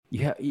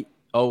Yeah.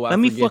 Oh, Let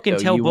me fucking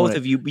tell both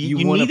of you.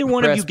 Neither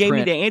one of you gave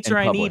me the answer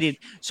I needed.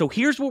 So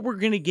here's what we're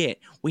going to get.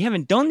 We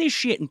haven't done this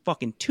shit in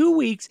fucking 2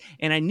 weeks,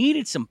 and I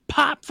needed some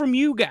pop from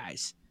you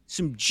guys.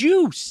 Some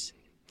juice.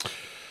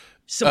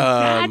 Some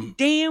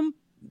goddamn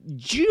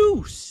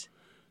juice.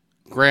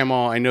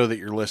 Grandma, I know that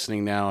you're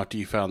listening now after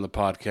you found the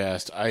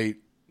podcast.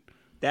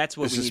 That's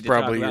what this is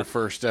probably your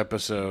first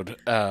episode.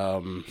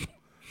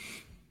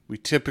 We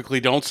typically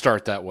don't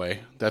start that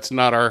way. That's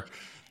not our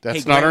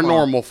our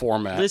normal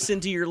format. Listen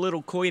to your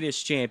little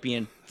coitus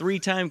champion,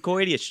 3-time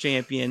coitus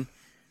champion.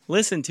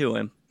 Listen to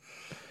him.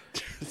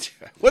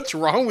 What's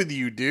wrong with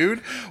you, dude?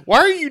 Why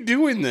are you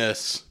doing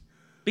this?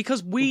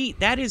 Because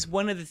that is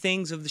one of the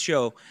things of the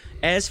show.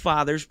 As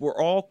fathers,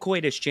 we're all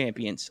coitus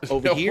champions.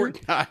 Over here,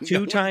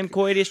 2-time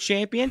coitus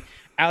champion.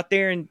 Out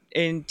there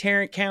in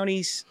Tarrant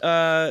County's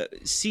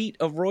seat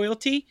of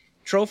royalty,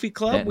 Trophy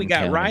Club, Denton we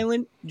got County.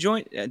 Ryland,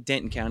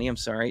 Denton County, I'm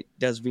sorry,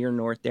 does veer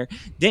north there.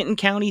 Denton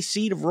County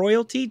seat of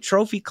royalty,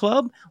 Trophy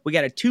Club. We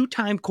got a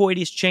 2-time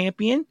coitus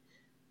champion.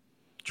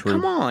 True.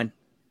 Come on.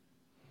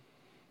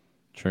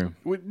 True.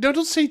 No,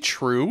 don't say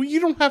true. You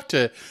don't have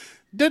to.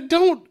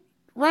 Don't.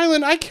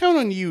 Ryland, I count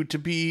on you to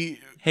be...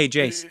 Hey,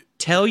 Jace,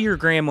 tell your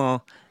grandma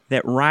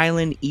that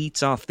Ryland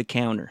eats off the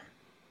counter.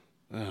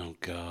 Oh,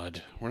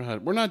 God.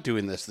 We're not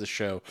doing this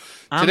show.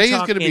 Today is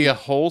going to be a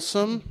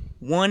wholesome...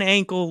 1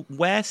 ankle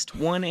west,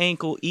 1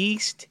 ankle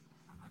east,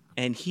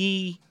 and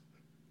he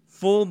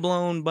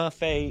full-blown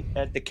buffet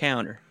at the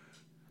counter.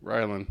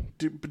 Ryland,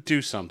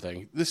 do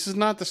something. This is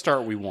not the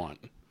start we want.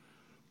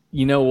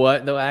 You know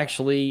what, though,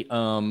 actually,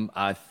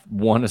 I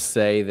want to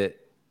say that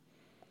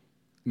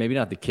maybe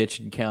not the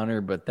kitchen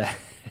counter, but that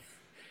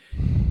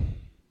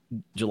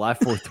July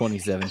 4th,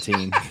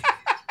 2017.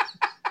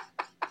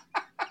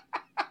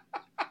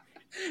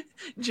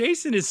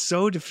 Jason is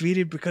so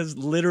defeated because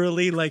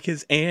literally, like,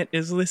 his aunt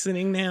is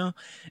listening now,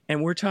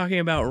 and we're talking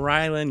about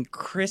Ryland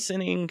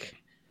christening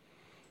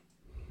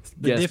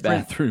guest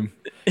bathroom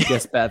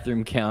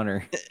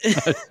counter.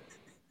 I'm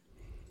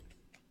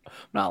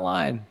not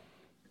lying.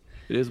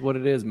 It is what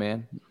it is,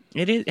 man.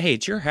 It is. Hey,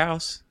 it's your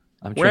house.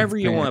 I'm wherever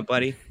you want,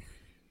 buddy.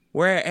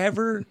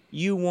 Wherever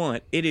you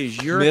want. It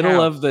is your middle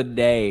house. of the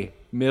day.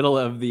 Middle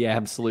of the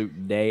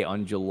absolute day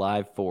on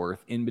July 4th,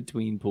 in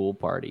between pool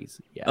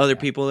parties. Yeah. Other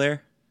people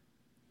there?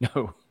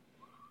 No.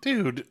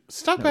 Dude,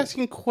 stop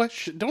asking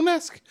questions. Don't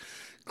ask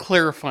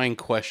clarifying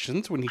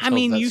questions when he tells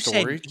that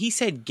story. He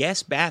said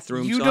guest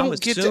bathroom. You so don't I'm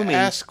get assuming, to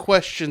ask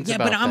questions about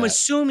that. Yeah, but I'm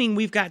assuming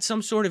we've got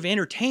some sort of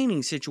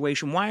entertaining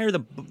situation. Why are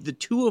the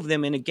two of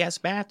them in a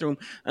guest bathroom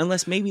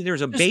unless maybe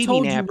there's a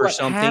baby nap or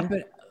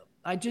something?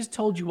 I just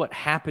told you what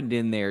happened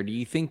in there. Do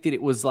you think that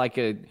it was like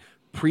a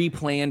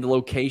pre-planned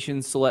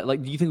location select?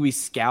 Like, do you think we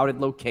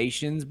scouted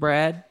locations,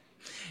 Brad?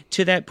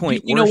 To that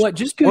point, you know what?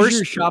 Just because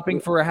you're shopping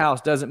for a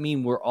house doesn't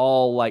mean we're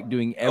all like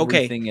doing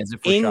everything as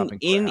if we're shopping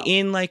for a house.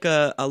 In like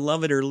a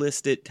love it or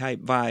list it type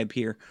vibe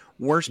here.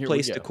 Worst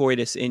place to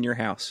coitus in your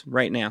house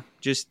right now.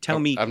 Just tell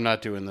me. I'm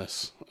not doing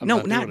this.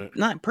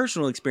 Not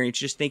personal experience.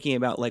 Just thinking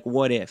about like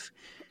what if.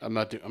 I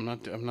don't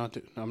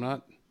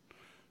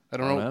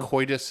know what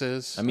coitus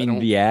is. I mean,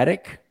 the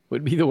attic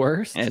would be the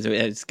worst.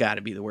 It's got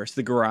to be the worst.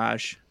 The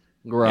garage.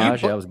 I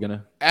was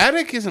gonna.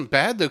 Attic isn't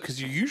bad though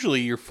because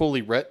you're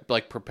fully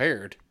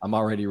prepared. I'm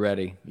already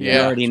ready. Yeah,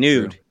 you're already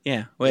nude.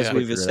 Yeah, well, as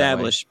we've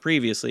established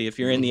previously, if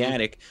you're in the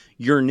attic,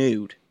 you're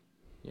nude.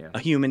 Yeah, a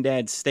human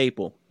dad's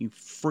staple. You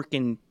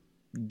freaking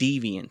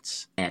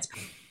deviants.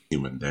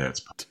 Human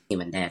dads.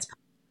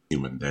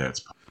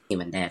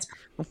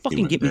 Well,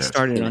 fucking get me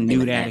started on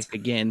nude attic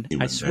again.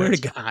 I swear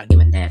to God.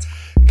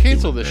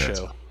 Cancel this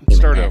show.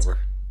 Start over.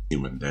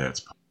 Human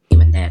dads.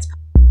 Podcast.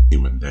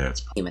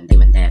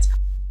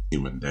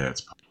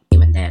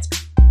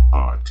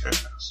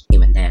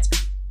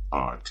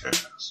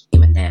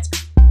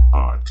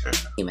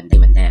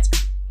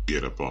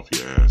 Get up off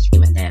your ass.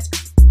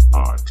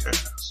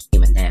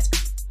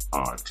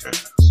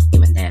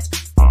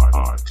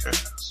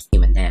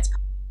 Podcast.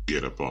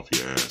 Get up off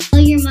your ass.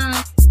 Tell your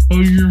mom.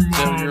 Tell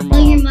your mom.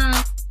 Tell your mom.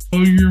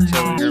 Tell your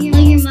mom.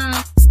 Tell your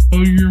mom.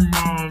 Tell your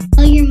mom.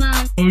 Tell your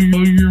mom. Tell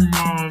your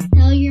mom.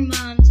 Tell your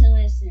mom to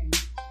listen.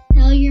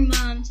 Tell your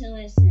mom to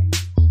listen.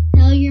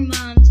 Tell your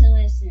mom to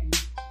listen.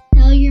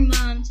 Tell your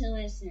mom to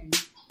listen.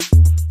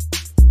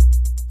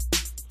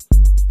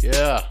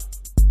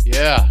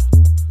 Yeah.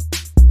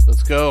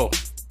 Let's go.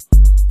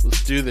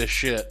 Let's do this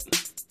shit.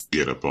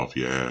 Get up off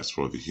your ass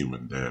for the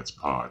Human Dads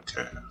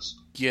Podcast.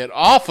 Get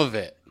off of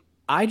it.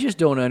 I just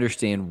don't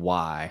understand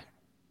why,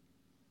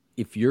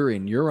 if you're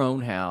in your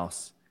own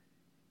house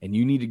and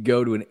you need to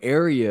go to an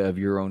area of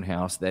your own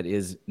house that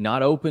is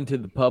not open to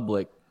the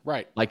public,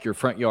 right, like your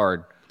front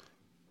yard,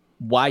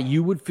 why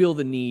you would feel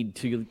the need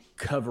to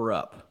cover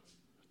up.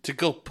 To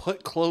go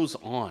put clothes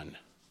on.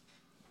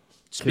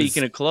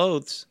 Speaking of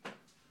clothes,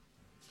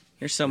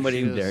 there's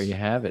somebody. There you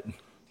have it.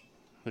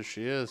 There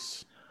she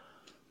is.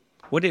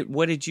 What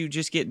did you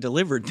just get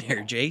delivered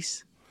there,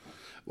 Jace?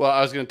 Well,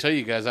 I was going to tell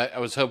you guys, I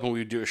was hoping we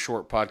would do a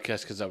short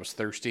podcast because I was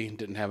thirsty and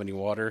didn't have any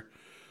water.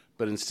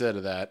 But instead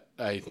of that,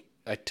 I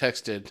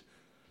texted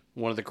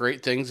One of the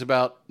great things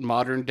about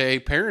modern day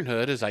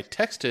parenthood is I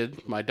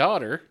texted my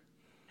daughter.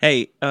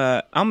 Hey,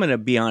 I'm going to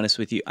be honest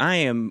with you.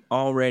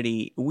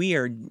 We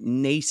are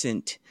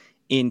nascent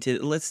into,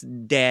 let's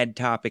dad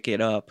topic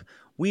it up.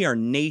 We are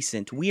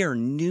nascent. We are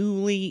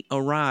newly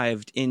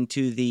arrived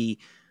into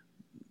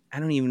I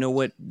don't even know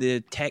what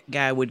the tech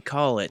guy would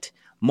call it,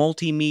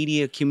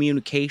 multimedia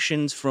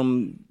communications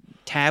from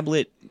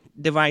tablet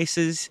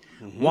devices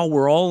while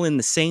we're all in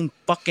the same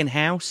fucking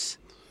house.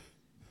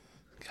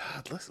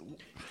 God, listen.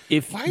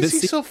 Why is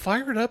he so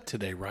fired up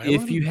today,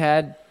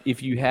 Rylan?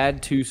 If you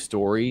had two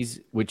stories,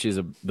 which is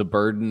the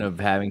burden of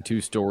having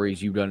two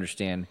stories, you'd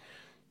understand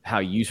how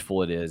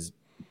useful it is.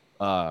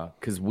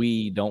 Because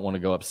we don't want to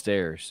go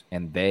upstairs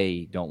and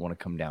they don't want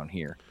to come down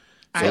here.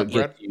 So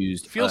Brad,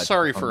 feel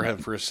sorry for him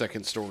for a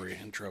second story.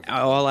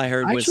 All I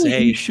heard was, actually,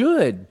 hey, you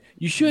should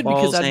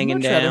because I'd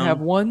much rather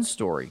have one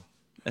story.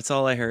 That's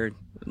all I heard.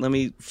 Let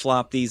me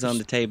flop these on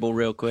the table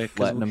real quick.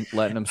 Letting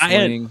them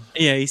swing.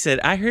 He said,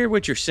 I hear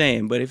what you're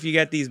saying, but if you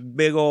got these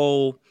big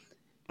old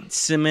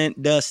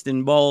cement dust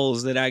and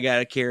balls that I got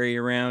to carry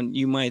around,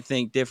 you might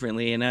think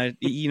differently. And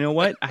you know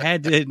what? I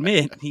had to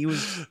admit,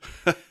 he's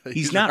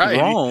not right.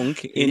 wrong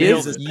in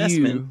his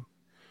assessment.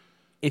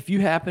 If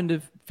you happen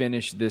to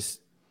finish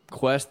this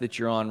quest that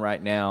you're on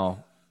right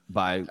now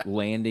by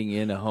landing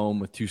in a home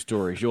with two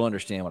stories, you'll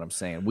understand what I'm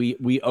saying.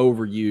 We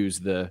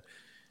overuse the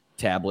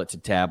tablet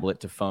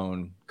to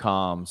phone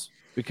comms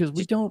because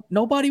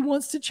nobody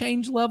wants to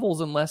change levels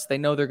unless they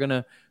know they're going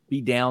to be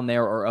down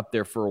there or up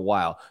there for a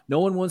while. No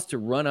one wants to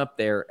run up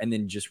there and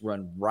then just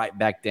run right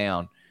back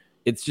down.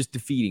 It's just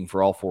defeating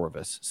for all four of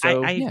us.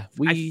 So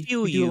we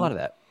do a lot of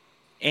that.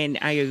 And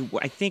I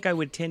think I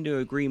would tend to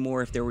agree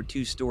more if there were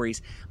two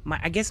stories.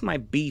 I guess my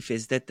beef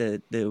is that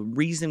the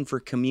reason for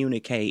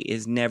communicate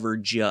is never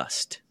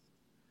just.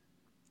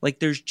 Like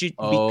there's just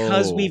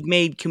because we've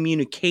made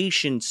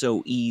communication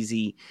so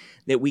easy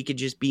that we could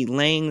just be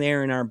laying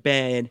there in our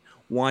bed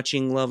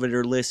watching Love It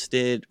or List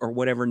It or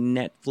whatever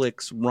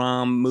Netflix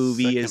ROM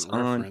movie is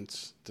on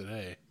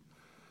today.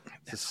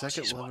 The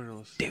second Love It or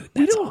List It. Dude,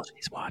 that's all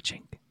she's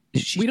watching.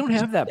 We don't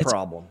have that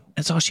problem.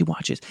 That's all she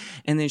watches.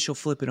 And then she'll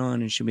flip it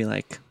on and she'll be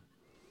like,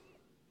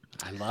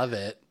 I love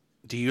it.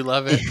 Do you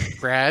love it,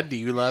 Brad? Do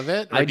you love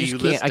it? Or I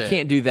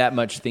can't do that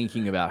much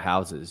thinking about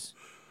houses.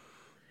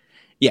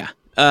 Yeah.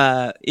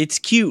 It's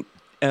cute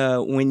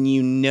when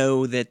you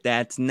know that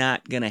that's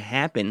not going to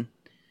happen.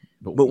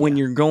 But when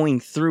you're going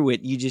through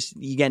it,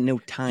 you got no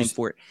time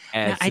for it.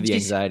 Adds to the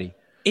anxiety.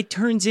 It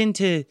turns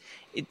into,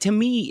 to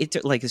me, it's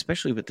like,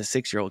 especially with the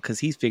 6-year-old, because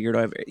he's figured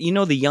out,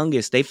 the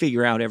youngest, they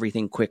figure out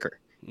everything quicker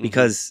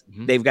because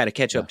they've got to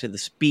catch up to the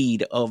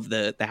speed of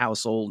the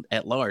household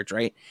at large,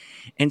 right?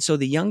 And so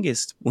the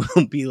youngest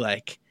will be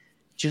like,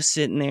 just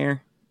sitting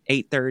there,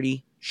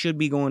 8:30, should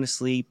be going to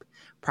sleep,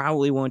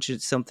 probably wants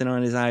something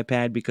on his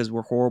iPad because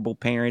we're horrible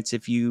parents.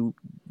 If you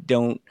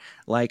don't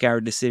like our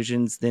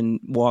decisions,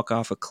 then walk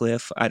off a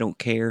cliff. I don't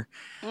care.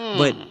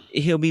 But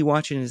he'll be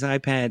watching his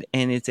iPad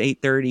and it's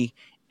 8:30.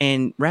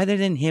 And rather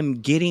than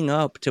him getting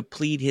up to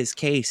plead his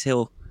case,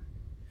 he'll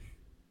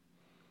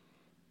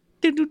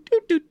and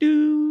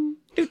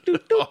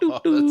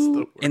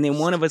then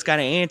one of us got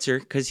to answer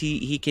because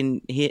he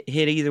can hit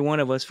either one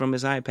of us from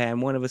his iPad.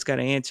 And one of us got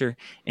to answer,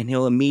 and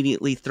he'll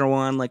immediately throw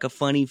on like a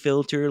funny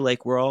filter,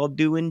 like we're all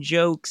doing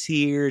jokes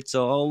here. It's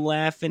all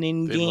laughing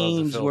in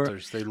games.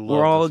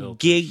 We're all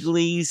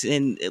gigglies,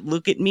 and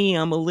look at me,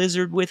 I'm a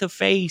lizard with a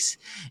face.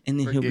 And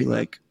then he'll be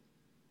like,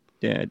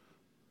 "Dad,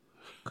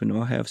 can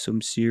I have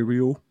some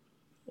cereal?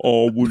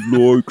 I would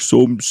like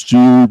some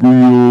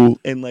cereal."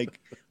 And like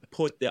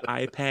put the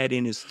iPad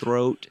in his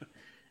throat.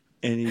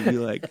 And he'd be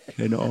like,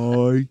 "Can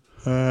I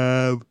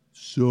have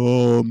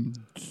some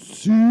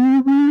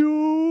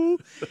cereal?"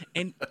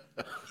 And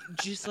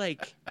just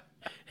like...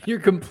 You're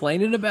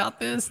complaining about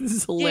this? This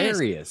is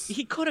hilarious. Yes,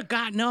 he could have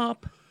gotten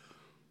up.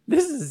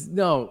 Listen,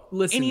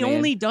 and he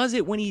only does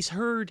it when he's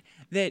heard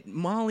that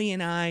Molly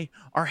and I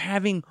are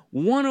having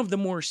one of the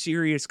more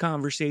serious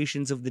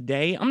conversations of the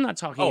day. I'm not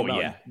talking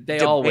about they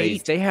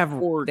have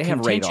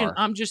radar.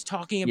 I'm just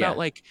talking about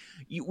like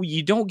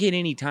you don't get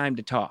any time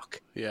to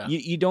talk. Yeah,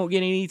 you don't get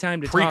any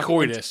time to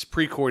pre-coitus.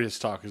 Pre-coitus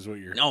talk is what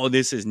you're. No,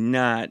 this is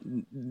not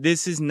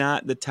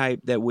the type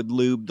that would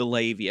lube the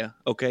labia.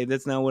 Okay,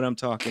 that's not what I'm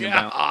talking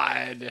about.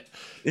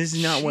 This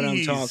is not what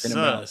I'm talking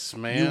about.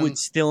 Man. You would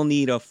still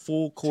need a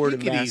full quart of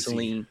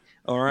Vaseline.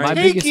 All right,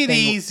 take it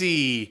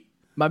easy.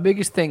 My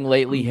biggest thing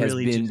lately has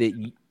been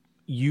that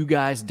you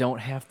guys don't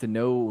have to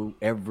know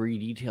every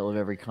detail of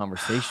every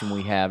conversation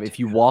we have. If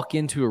you walk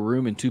into a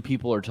room and two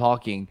people are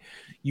talking,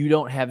 you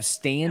don't have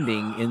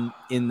standing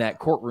in that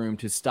courtroom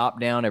to stop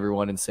down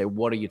everyone and say,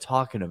 "What are you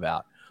talking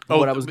about?"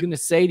 What I was going to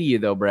say to you,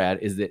 though, Brad,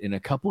 is that in a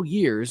couple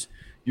years,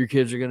 your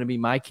kids are going to be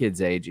my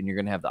kids' age, and you're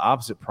going to have the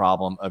opposite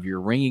problem of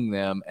you're ringing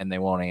them and they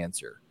won't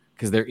answer.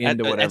 Because they're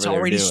into whatever that's they're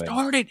already doing.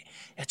 Started.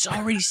 It's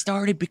already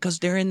started because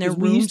they're in their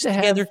rooms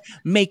together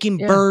making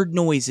bird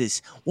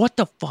noises. What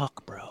the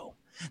fuck, bro?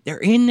 They're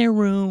in their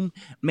room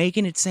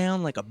making it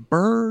sound like a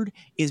bird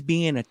is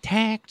being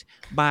attacked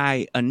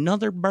by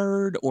another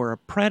bird or a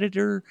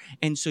predator.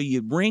 And so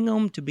you ring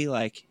them to be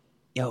like,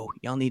 yo,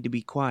 y'all need to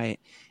be quiet.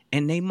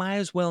 And they might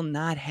as well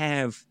not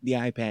have the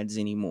iPads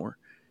anymore.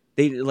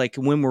 They like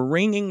when we're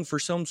ringing for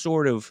some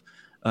sort of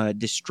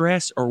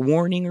distress or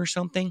warning or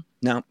something.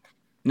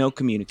 No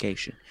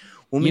communication.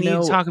 When we need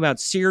to talk about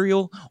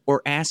cereal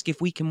or ask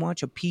if we can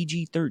watch a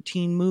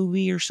PG-13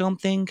 movie or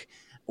something,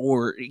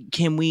 or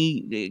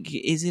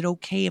is it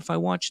okay if I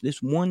watch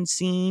this one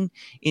scene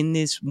in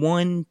this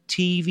one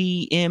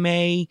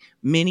TVMA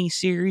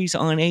miniseries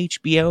on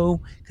HBO?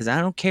 Because I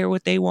don't care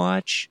what they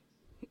watch.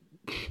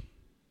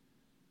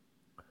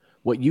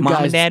 What you Mom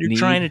guys and Dad are need,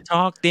 trying to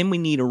talk, then we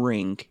need a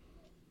ring.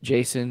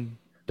 Jason,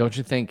 don't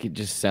you think it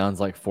just sounds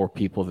like for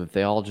people that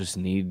they all just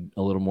need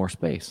a little more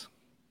space?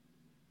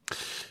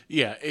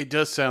 Yeah, it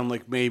does sound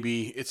like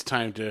maybe it's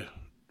time to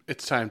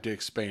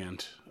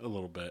expand a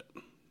little bit.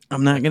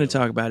 I'm not going to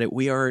talk about it.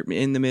 We are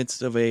in the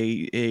midst of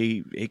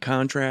a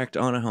contract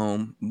on a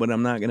home, but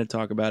I'm not going to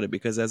talk about it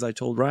because, as I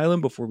told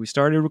Rylan before we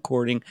started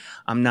recording,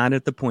 I'm not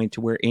at the point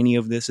to where any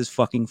of this is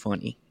fucking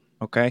funny.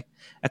 Okay?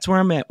 That's where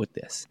I'm at with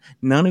this.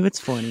 None of it's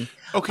funny.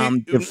 Okay,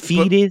 I'm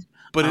defeated.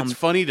 But it's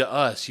funny to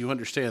us. You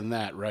understand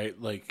that, right?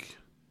 Like,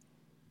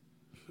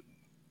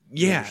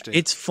 yeah,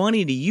 it's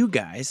funny to you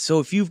guys.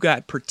 So if you've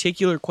got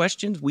particular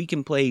questions, we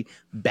can play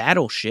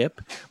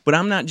Battleship. But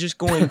I'm not just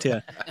going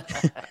to.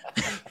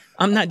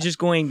 I'm not just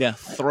going to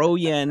throw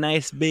you a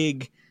nice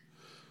big.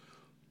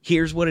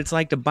 Here's what it's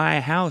like to buy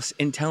a house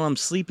until I'm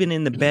sleeping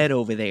in the bed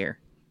over there.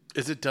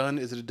 Is it done?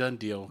 Is it a done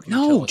deal?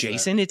 No,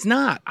 Jason, it's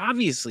not.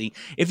 Obviously,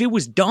 if it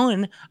was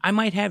done, I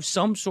might have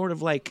some sort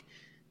of like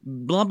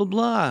blah, blah,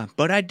 blah.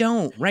 But I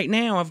don't. Right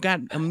now, I've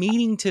got a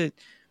meeting to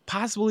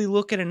possibly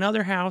look at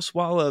another house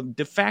while a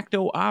de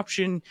facto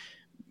option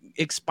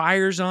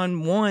expires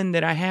on one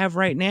that I have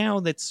right now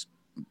that's,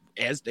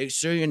 as they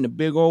say in the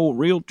big old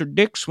realtor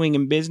dick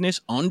swinging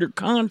business, under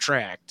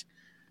contract.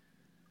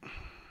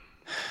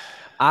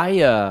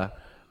 I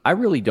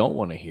really don't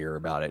want to hear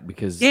about it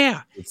because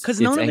because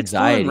none of it's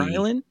fun,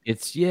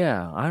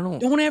 Rylan.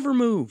 Don't ever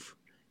move.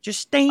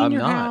 Just stay in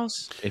your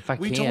house. If I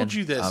can, we told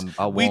you this.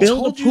 we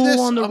told you this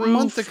a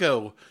month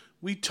ago.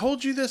 We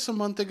told you this a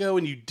month ago,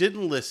 and you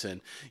didn't listen.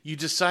 You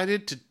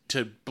decided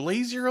to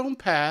blaze your own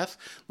path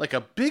like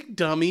a big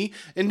dummy,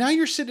 and now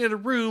you're sitting in a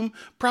room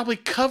probably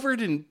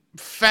covered in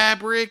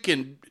fabric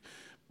and.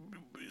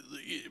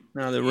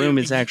 No, the room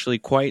is actually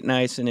quite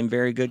nice and in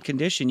very good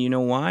condition. You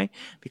know why?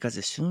 Because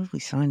as soon as we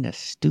signed that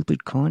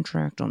stupid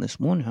contract on this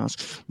one house,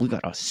 we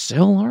got to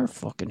sell our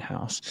fucking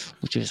house,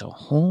 which is a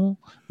whole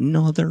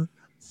nother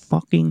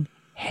fucking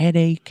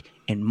headache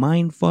and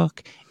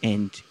mindfuck,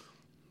 and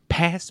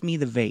pass me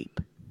the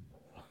vape.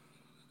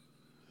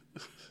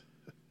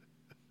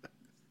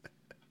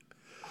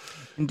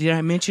 Did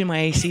I mention my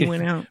AC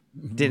went out?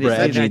 Did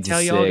I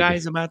tell y'all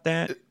guys about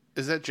that?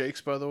 Is that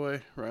Jake's, by the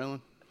way, Rylan?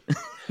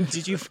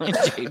 Did you find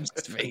James'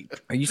 vape?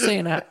 Are you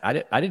saying I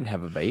didn't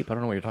have a vape? I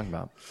don't know what you're talking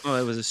about. Oh,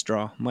 it was a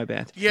straw. My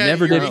bad. Yeah,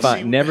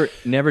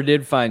 never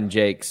did find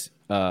Jake's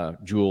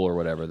Jewel or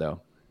whatever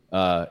though.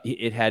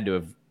 It had to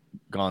have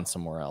gone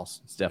somewhere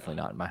else. It's definitely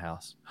not in my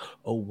house.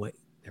 Oh wait,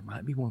 there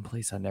might be one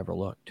place I never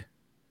looked.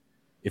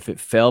 If it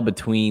fell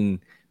between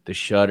the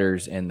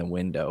shutters and the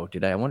window,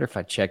 I wonder if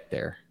I checked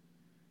there.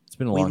 It's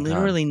been a long time. We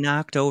literally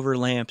knocked over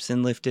lamps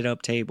and lifted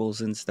up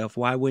tables and stuff.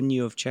 Why wouldn't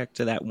you have checked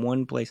to that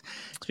one place?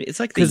 It's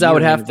like the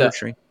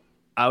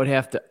I would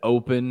have to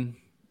open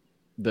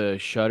the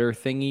shutter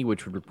thingy,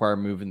 which would require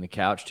moving the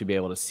couch to be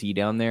able to see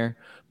down there.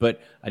 But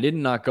I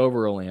didn't knock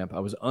over a lamp. I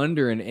was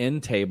under an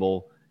end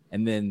table,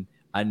 and then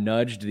I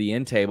nudged the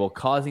end table,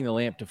 causing the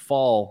lamp to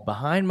fall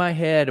behind my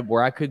head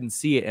where I couldn't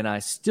see it, and I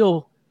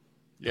still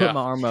put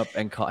my arm up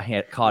and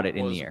caught it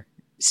in the air.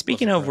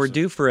 Speaking of, we're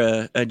due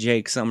for a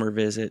Jake summer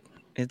visit.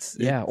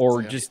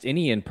 Just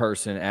any in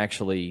person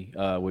actually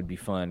would be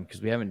fun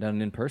because we haven't done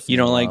an in person. You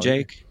don't like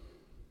Jake?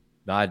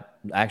 I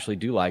actually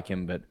do like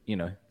him, but he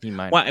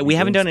might. Well, we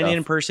haven't done an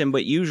in person,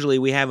 but usually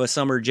we have a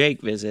summer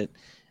Jake visit,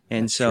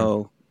 and that's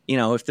so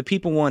true. If the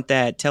people want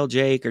that, tell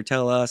Jake or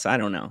tell us. I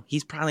don't know.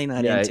 He's probably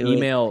not into it.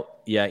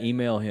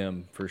 Email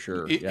him for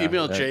sure.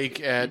 Email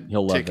Jake at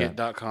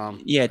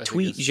ticket.com. Yeah,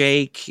 tweet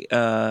Jake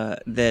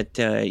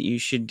that you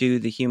should do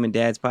the Human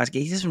Dads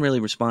podcast. He doesn't really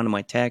respond to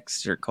my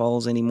texts or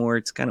calls anymore.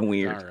 It's kind of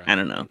weird. Right. I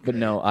don't know. But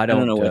no, I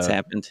don't know what's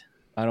happened.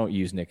 I don't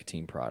use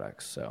nicotine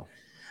products, so.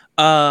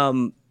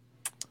 Well,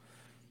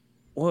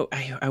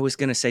 I was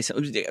going to say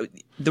something.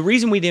 The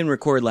reason we didn't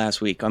record last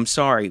week, I'm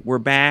sorry. We're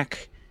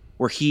back.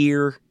 We're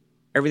here.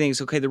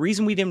 Everything's okay. The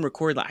reason we didn't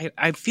record,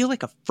 I feel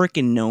like a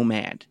freaking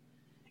nomad.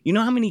 You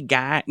know how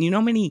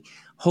many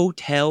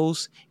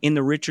hotels in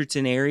the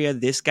Richardson area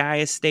this guy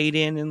has stayed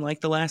in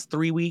like the last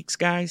 3 weeks,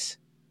 guys?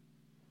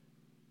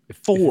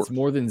 4. If it's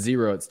more than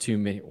 0, it's too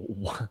many.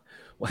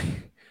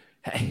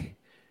 Hey.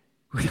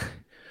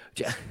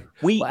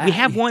 We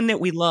have one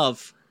that we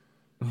love.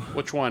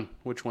 Which one?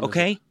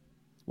 Okay.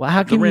 Well,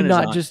 how can we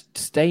not just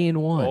stay in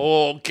one?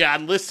 Oh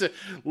God! Listen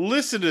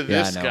to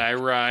this guy,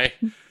 Rye.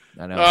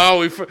 I know.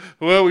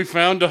 Oh, we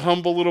found a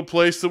humble little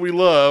place that we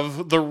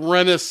love, the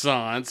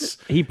Renaissance.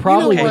 He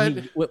probably,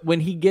 when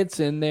he gets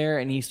in there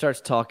and he starts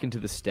talking to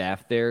the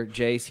staff there,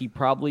 Jace, he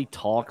probably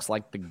talks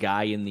like the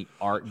guy in the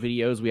art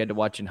videos we had to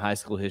watch in high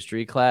school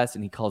history class,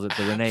 and he calls it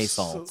the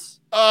Renaissance.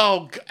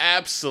 Oh,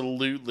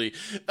 absolutely.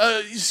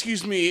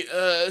 Excuse me,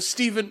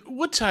 Stephen,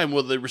 what time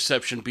will the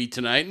reception be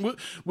tonight?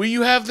 Will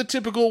you have the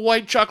typical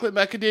white chocolate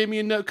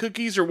macadamia nut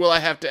cookies, or will I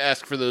have to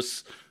ask for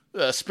those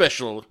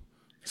special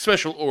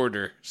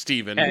order,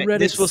 Stephen?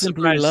 This will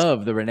simply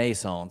love the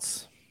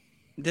Renaissance.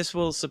 This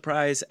will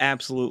surprise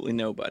absolutely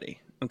nobody,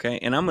 okay?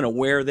 And I'm going to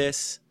wear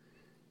this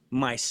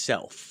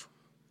myself,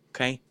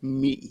 okay?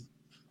 Me.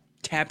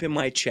 Tapping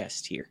my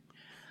chest here.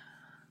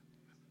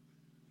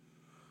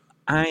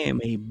 I am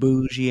a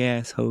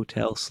bougie-ass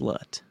hotel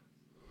slut,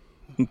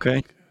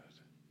 okay?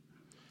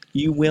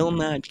 You will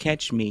not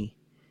catch me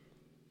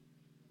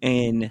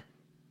in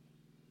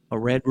a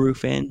Red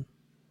Roof Inn,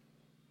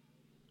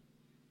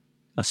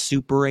 a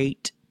Super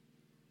 8,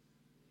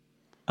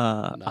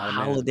 a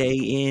Holiday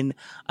Inn,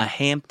 a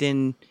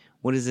Hampton.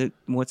 What is it?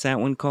 What's that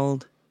one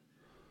called?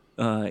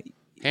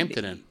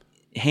 Hampton Inn.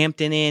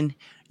 Hampton Inn.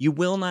 You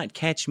will not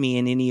catch me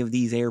in any of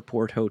these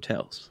airport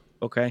hotels,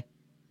 okay?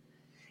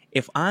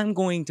 If I'm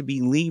going to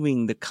be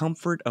leaving the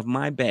comfort of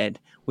my bed,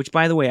 which,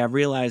 by the way, I've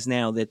realized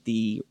now that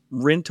the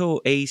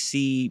rental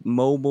AC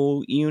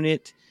mobile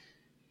unit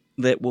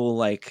that will,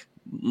 like,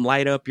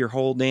 light up your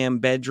whole damn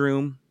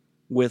bedroom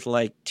with,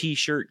 like,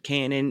 T-shirt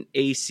cannon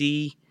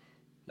AC,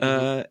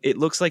 it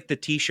looks like the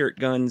T-shirt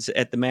guns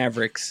at the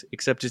Mavericks,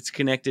 except it's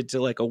connected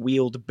to, like, a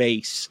wheeled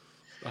base.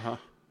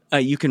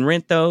 You can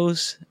rent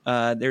those.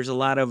 There's a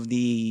lot of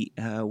the,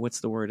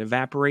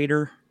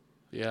 evaporator?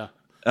 Yeah.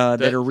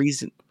 That are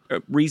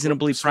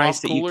reasonably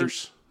priced.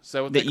 Coolers? Is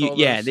that what they call those?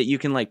 Yeah, that you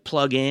can like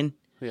plug in.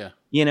 Yeah.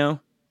 You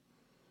know?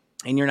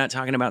 And you're not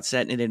talking about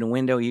setting it in a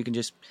window. You can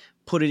just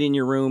put it in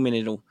your room and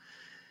it'll...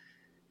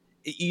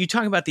 You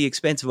talk about the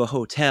expense of a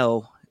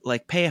hotel,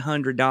 like pay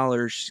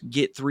 $100,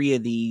 get 3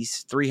 of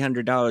these,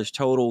 $300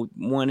 total,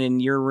 one in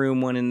your room,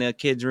 one in the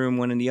kid's room,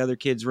 one in the other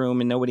kid's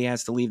room, and nobody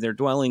has to leave their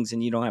dwellings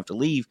and you don't have to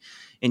leave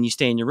and you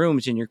stay in your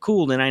rooms and you're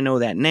cool. And I know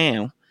that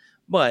now.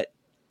 But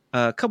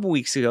a couple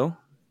weeks ago,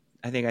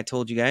 I think I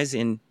told you guys,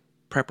 in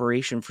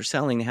preparation for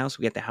selling the house,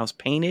 we got the house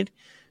painted.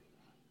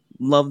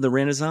 Love the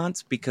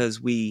Renaissance because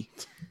we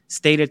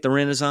stayed at the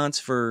Renaissance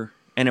for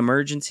an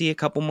emergency a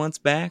couple months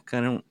back.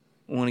 I don't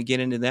want to get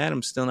into that.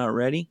 I'm still not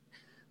ready.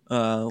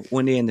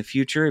 One day in the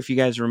future, if you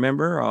guys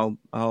remember,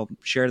 I'll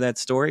share that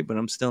story, but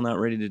I'm still not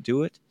ready to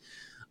do it.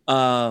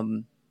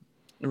 There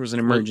was an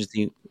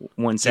emergency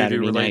one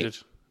Saturday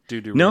night.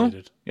 Doo-doo no,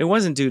 related. It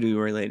wasn't doo-doo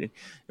related.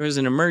 There was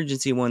an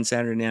emergency one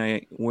Saturday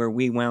night where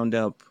we wound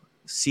up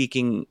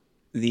seeking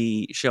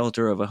the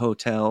shelter of a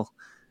hotel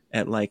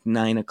at like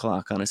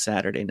 9:00 on a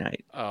Saturday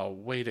night. Oh,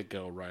 way to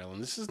go, Rylan.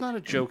 This is not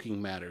a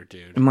joking matter,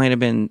 dude. It might have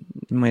been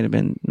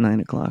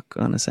 9:00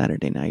 on a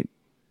Saturday night,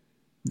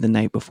 the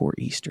night before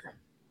Easter.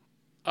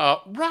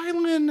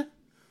 Rylan.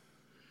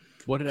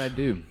 What did I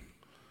do?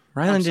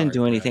 Rylan didn't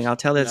do anything. I'll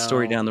tell that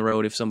story down the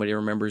road if somebody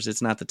remembers.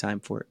 It's not the time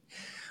for it.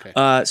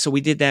 Okay. So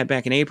we did that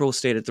back in April,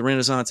 stayed at the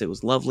Renaissance. It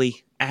was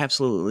lovely.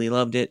 Absolutely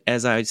loved it.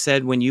 As I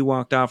said when you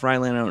walked off,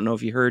 Rylan, I don't know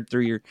if you heard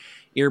through your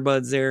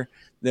earbuds there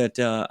that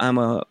I'm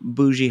a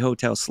bougie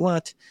hotel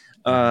slut.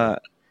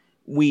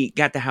 We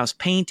got the house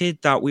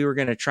painted, thought we were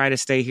going to try to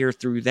stay here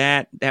through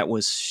that. That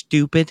was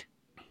stupid.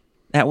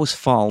 That was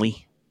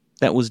folly.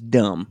 That was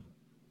dumb.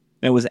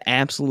 That was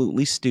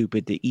absolutely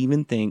stupid to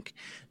even think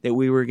that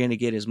we were going to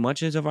get as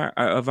much of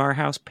our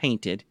house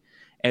painted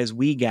as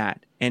we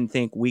got and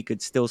think we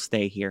could still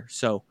stay here.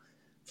 So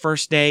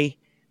first day,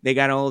 they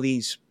got all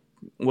these,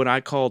 what I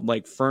called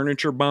like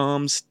furniture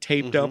bombs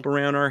taped up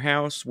around our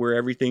house where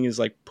everything is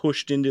like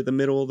pushed into the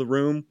middle of the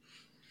room,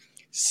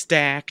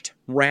 stacked,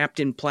 wrapped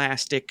in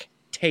plastic,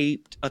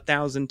 taped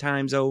 1,000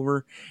 times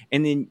over.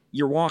 And then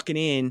you're walking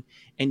in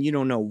and you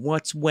don't know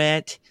what's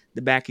wet.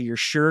 The back of your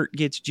shirt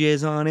gets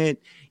jizz on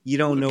it. You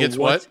don't know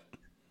what?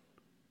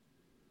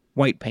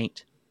 White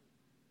paint.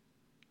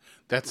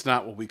 That's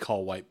not what we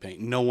call white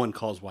paint. No one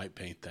calls white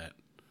paint that.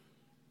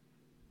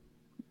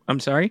 I'm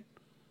sorry?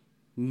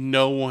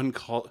 No one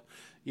call.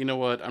 You know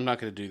what? I'm not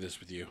going to do this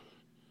with you.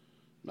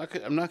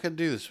 I'm not going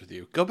to do this with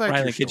you. Go back to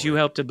your story. Could you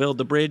help to build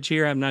the bridge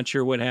here? I'm not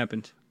sure what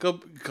happened.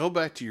 Go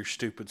back to your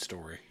stupid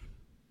story.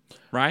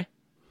 Right?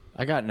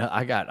 I got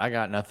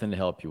nothing to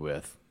help you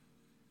with.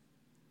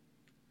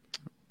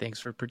 Thanks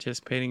for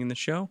participating in the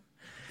show.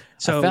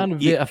 So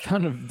I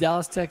found a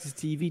Dallas, Texas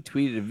TV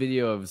tweeted a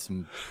video of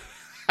some.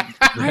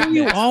 Why are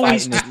you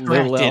always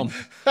distracted?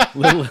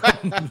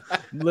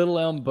 Little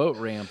Elm boat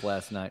ramp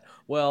last night.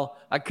 Well,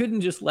 I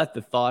couldn't just let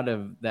the thought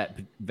of that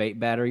vape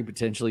battery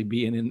potentially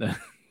being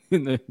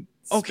in the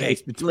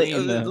space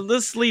between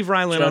let's leave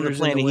Rylan on the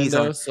planet he's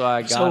on. So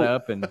I got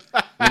up and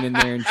went in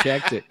there and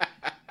checked it.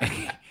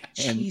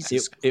 And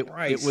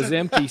it was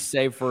empty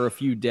save for a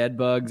few dead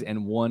bugs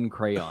and one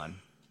crayon.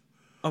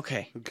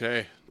 Okay.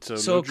 So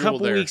no a couple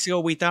weeks ago,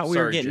 we thought we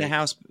were getting the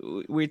house.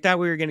 We thought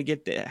we were going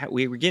to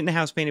we were getting the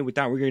house painted. We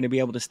thought we were going to be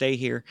able to stay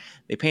here.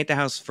 They paint the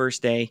house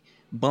first day.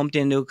 Bumped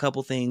into a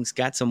couple things.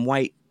 Got some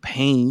white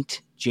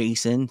paint.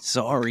 Jason,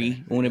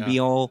 sorry, I want to be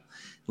all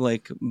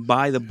like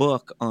by the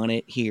book on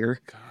it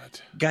here. God.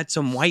 Got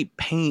some white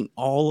paint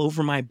all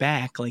over my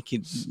back, like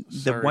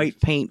the white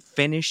paint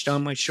finished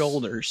on my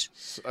shoulders.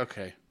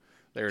 Okay,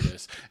 there it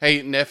is.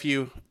 Hey,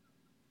 nephew.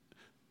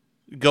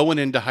 Going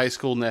into high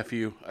school,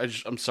 nephew.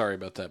 I'm sorry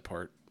about that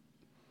part.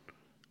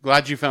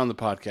 Glad you found the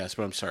podcast,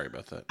 but I'm sorry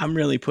about that. I'm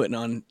really putting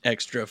on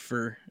extra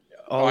for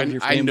all of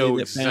your family. I know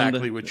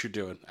exactly what you're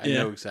doing. I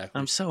know exactly.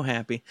 I'm so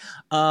happy.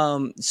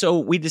 So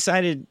we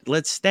decided,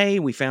 let's stay.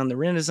 We found the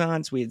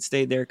Renaissance. We had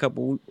stayed there a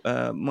couple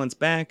months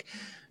back.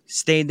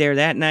 Stayed there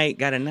that night.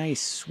 Got a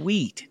nice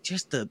suite.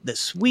 Just the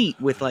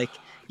suite with like,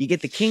 you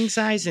get the king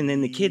size and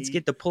then the kids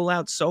get the pull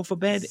out sofa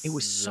bed. It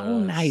was so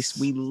nice.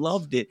 We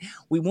loved it.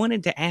 We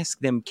wanted to ask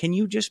them, can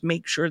you just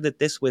make sure that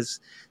this one's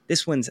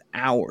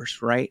ours,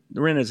 right?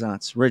 The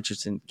Renaissance,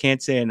 Richardson.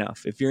 Can't say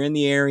enough. If you're in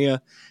the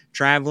area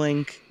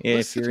traveling,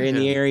 if you're in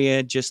the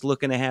area just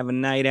looking to have a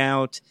night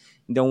out,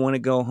 don't want to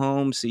go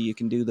home so you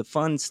can do the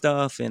fun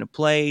stuff in a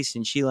place,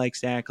 and she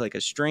likes to act like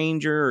a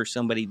stranger or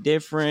somebody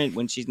different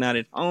when she's not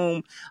at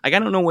home. Like, I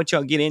don't know what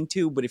y'all get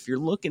into, but if you're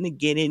looking to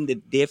get into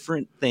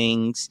different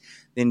things,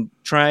 then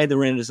try the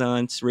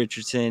Renaissance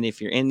Richardson.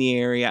 If you're in the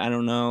area, I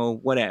don't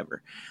know,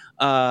 whatever.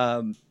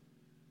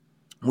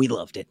 We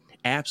loved it.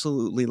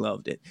 Absolutely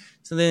loved it.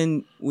 So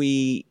then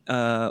we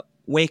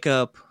wake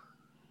up,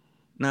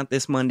 not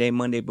this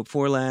Monday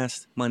before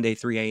last, Monday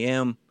 3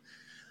 a.m.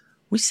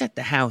 We set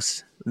the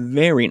house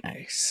very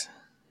nice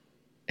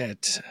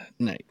at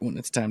night when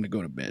it's time to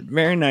go to bed.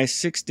 Very nice,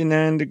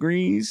 69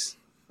 degrees.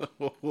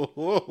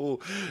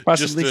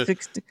 Possibly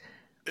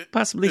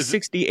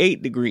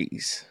 68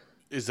 degrees.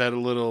 Is that a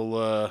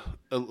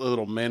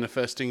little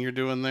manifesting you're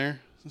doing there?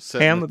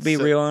 Hey, I'm going to be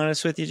real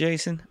honest with you,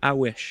 Jason. I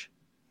wish.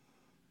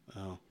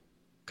 Oh.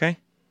 Okay?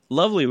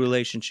 Lovely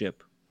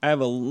relationship. I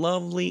have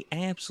a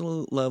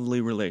absolute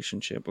lovely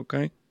relationship,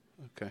 okay?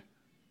 Okay.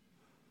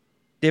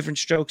 Different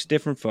strokes,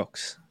 different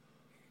folks.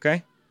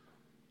 Okay?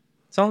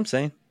 That's all I'm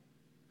saying.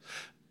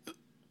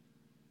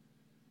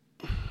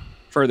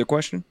 Further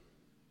question?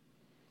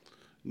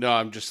 No,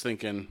 I'm just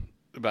thinking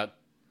about,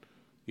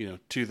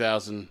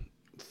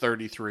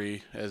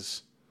 2033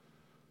 as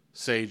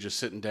Sage is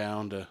sitting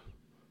down to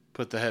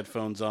put the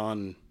headphones on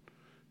and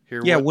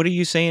hear what are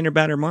you saying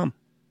about her mom?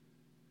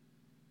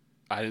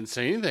 I didn't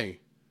say anything.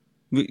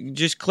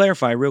 Just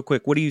clarify real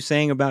quick. What are you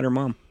saying about her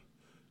mom?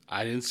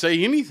 I didn't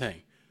say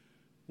anything.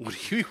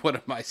 What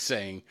am I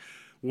saying?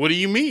 What do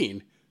you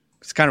mean?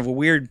 It's kind of a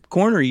weird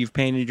corner you've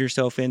painted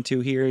yourself into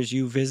here as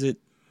you visit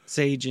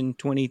Sage in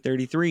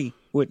 2033.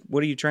 What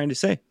are you trying to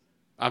say?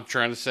 I'm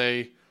trying to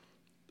say,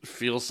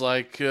 feels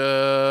like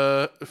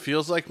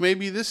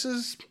maybe this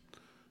is,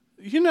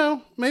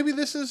 maybe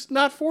this is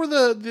not for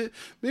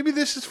maybe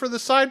this is for the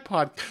side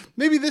pod.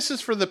 Maybe this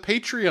is for the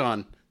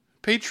Patreon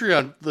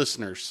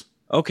listeners.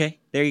 Okay,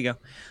 there you go.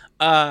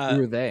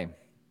 Who are they?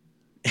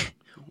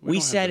 We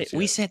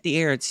set the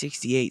air at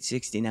 68,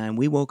 69.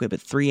 We woke up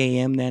at 3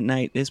 a.m. that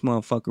night. This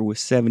motherfucker was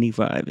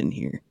 75 in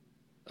here.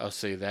 I'll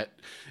say that.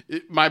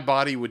 My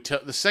body would tell.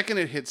 The second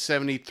it hit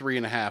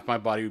 73.5, my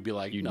body would be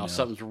like,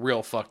 something's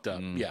real fucked up.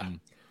 Mm-hmm.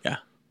 Yeah.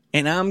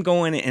 And I'm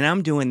going and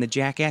I'm doing the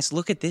jackass.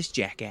 Look at this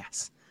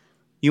jackass.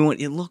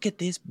 Look at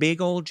this big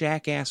old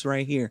jackass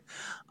right here.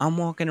 I'm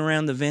walking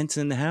around the vents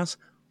in the house.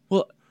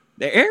 Well,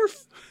 the air.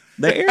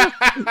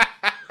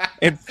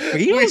 It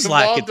feels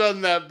like all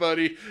done that,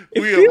 buddy.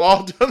 We have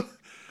all done.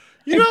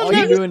 All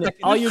you're doing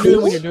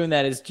when you're doing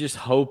that is just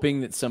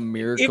hoping that some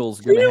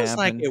miracle's going to happen. It feels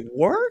like it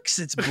works.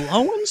 It's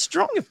blowing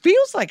strong. It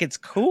feels like it's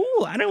cool.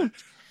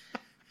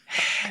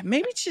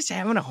 Maybe it's just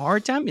having a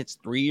hard time. It's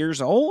 3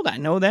 years old. I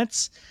know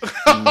that's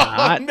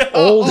not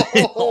old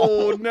at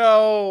all.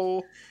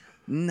 No.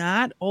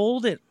 Not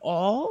old at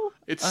all.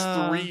 It's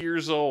 3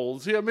 years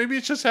old. Yeah, maybe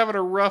it's just having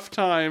a rough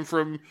time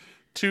from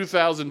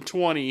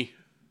 2020.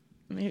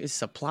 Maybe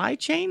supply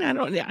chain. I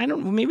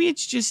don't. Maybe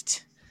it's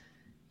just,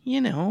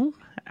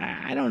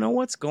 I don't know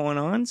what's going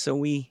on.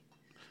 So I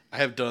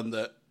have done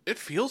the "it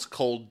feels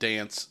cold"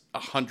 dance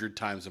 100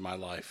 times in my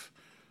life.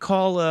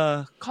 Call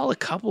a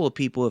couple of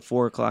people at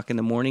 4:00 in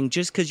the morning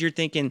just because you're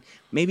thinking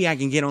maybe I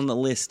can get on the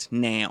list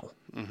now.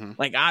 Mm-hmm.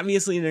 Like,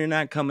 obviously they're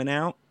not coming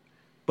out,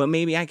 but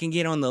maybe I can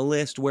get on the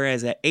list.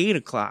 Whereas at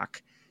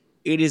 8:00,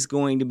 it is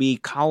going to be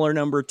caller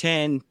number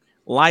 10.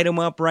 Light them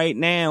up right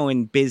now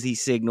and busy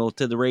signal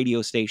to the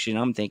radio station.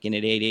 I'm thinking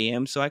at 8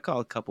 a.m. So I call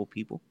a couple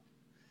people.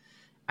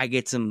 I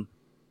get some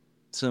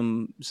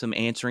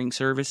answering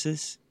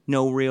services.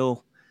 No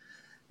real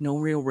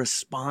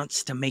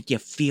response to make you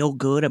feel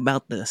good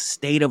about the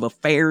state of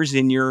affairs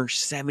in your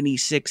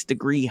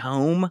 76-degree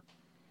home.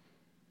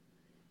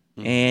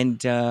 Mm. And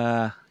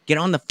get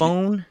on the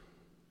phone.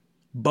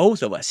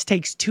 Both of us.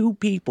 Takes two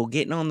people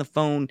getting on the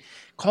phone.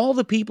 Call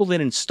the people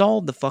that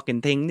installed the fucking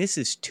thing. This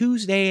is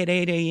Tuesday at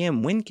 8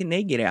 a.m. When can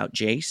they get out,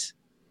 Jace?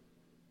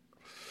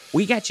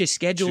 We got you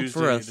scheduled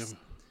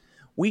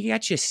We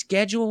got you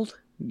scheduled.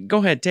 Go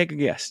ahead, take a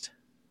guess.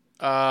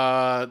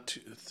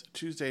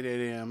 Tuesday at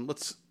 8 a.m.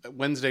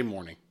 Wednesday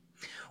morning.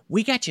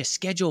 We got you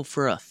scheduled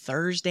for a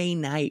Thursday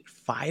night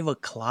 5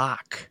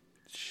 o'clock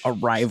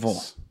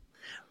arrival.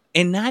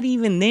 And not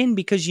even then,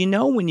 because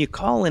when you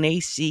call an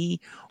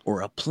AC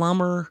or a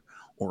plumber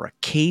or a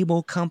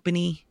cable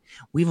company,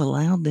 we've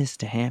allowed this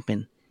to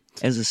happen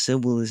as a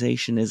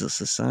civilization, as a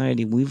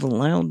society. We've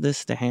allowed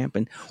this to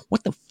happen.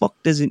 What the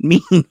fuck does it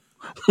mean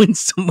when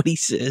somebody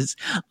says,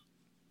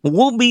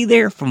 we'll be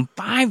there from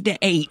 5 to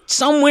 8,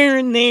 somewhere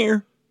in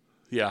there?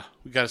 Yeah,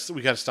 we got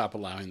to stop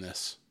allowing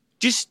this.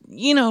 Just,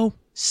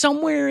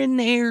 somewhere in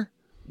there.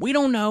 We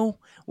don't know.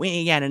 We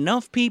ain't got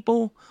enough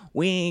people.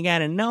 We ain't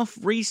got enough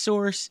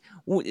resource.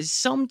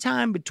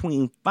 Sometime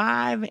between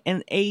 5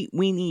 and 8,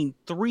 we need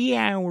 3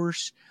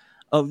 hours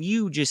of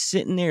you just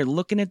sitting there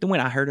looking at the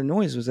window. I heard a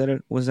noise. Was that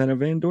a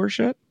van door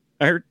shut?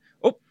 I heard.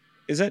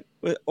 Was that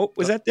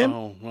them?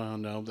 Oh, well,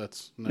 no,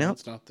 it's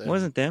not them.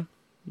 Wasn't them.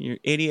 Your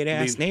idiot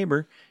ass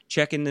neighbor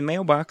checking the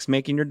mailbox,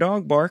 making your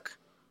dog bark.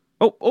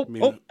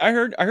 I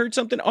heard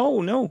something.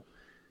 Oh no.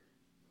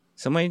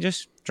 Somebody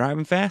just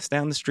driving fast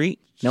down the street.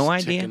 No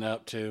idea.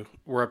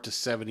 We're up to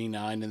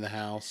 79 in the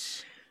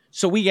house.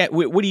 So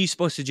what are you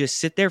supposed to just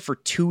sit there for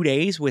 2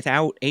 days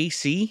without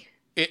AC?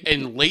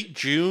 In late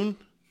June?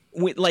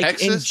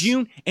 Texas?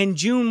 In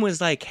June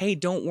was like, hey,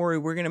 don't worry,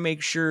 we're gonna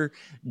make sure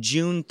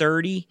June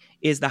 30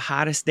 is the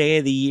hottest day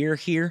of the year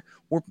here.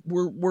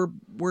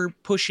 We're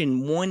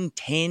pushing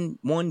 110,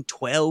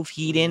 112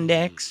 heat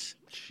index.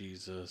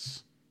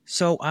 Jesus.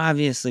 So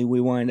obviously we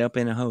wind up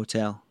in a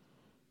hotel.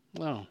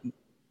 No.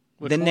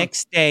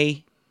 Next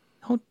day,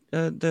 I'm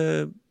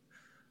trying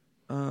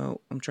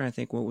to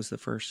think what was the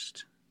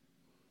first.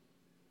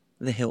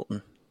 The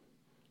Hilton.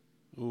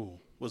 Ooh,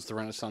 was the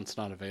Renaissance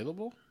not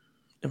available?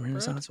 The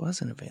Renaissance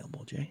wasn't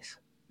available, Jace.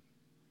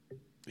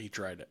 He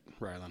tried it,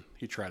 Rylan.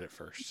 He tried it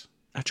first.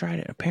 I tried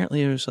it.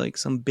 Apparently, there was like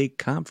some big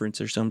conference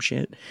or some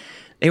shit.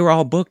 They were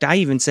all booked. I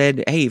even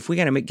said, hey, if we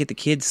got to get the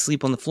kids to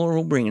sleep on the floor,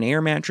 we'll bring an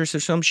air mattress or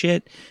some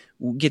shit.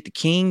 We'll get the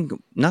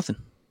king. Nothing,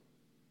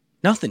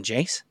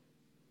 Jace.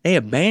 They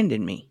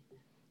abandoned me.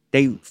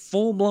 They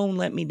full-blown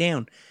let me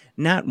down.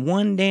 Not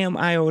one damn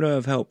iota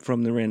of help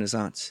from the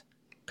Renaissance.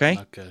 Okay?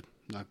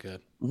 Not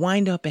good.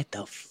 Wind up at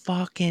the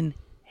fucking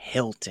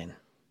Hilton.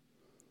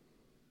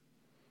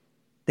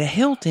 The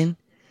Hilton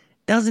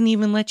doesn't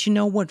even let you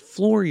know what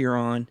floor you're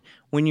on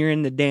when you're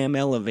in the damn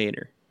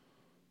elevator.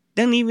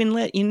 Doesn't even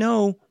let you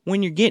know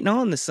when you're getting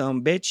on the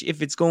sumbitch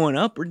if it's going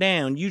up or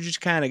down. You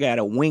just kind of got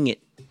to wing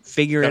it.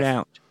 Figure it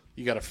out.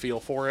 You got to feel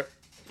for it.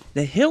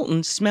 The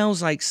Hilton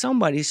smells like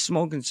somebody's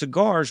smoking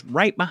cigars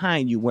right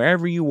behind you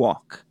wherever you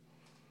walk.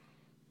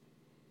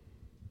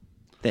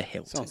 The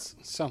Hilton.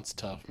 Sounds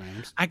tough,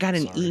 man. I got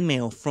an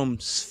email from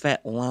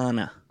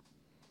Svetlana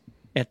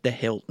at the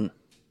Hilton.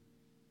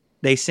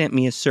 They sent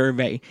me a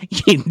survey.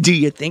 Do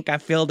you think I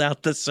filled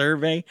out the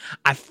survey?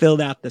 I filled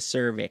out the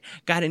survey.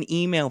 Got an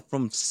email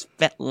from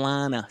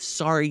Svetlana.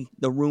 Sorry,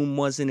 the room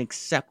wasn't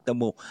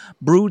acceptable.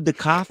 Brewed the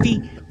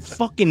coffee.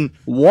 Fucking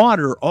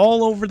water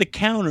all over the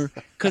counter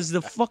because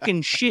the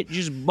fucking shit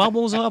just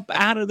bubbles up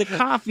out of the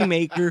coffee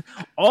maker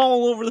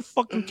all over the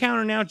fucking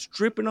counter. Now it's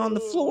dripping on the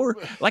floor.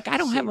 Like, I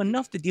don't have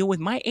enough to deal with.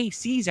 My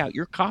AC's out.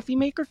 Your coffee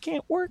maker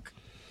can't work?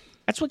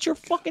 That's what you're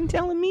fucking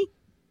telling me?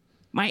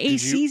 My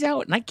AC's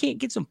out and I can't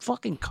get some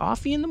fucking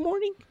coffee in the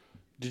morning?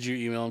 Did you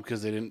email them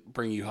because they didn't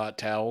bring you hot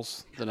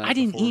towels the night I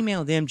didn't before?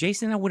 email them.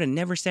 Jason, I would have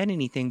never said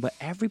anything, but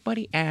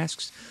everybody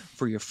asks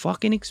for your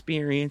fucking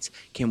experience.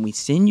 Can we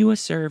send you a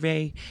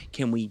survey?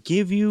 Can we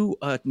give you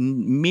a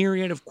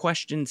myriad of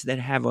questions that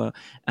have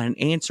an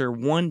answer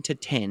 1 to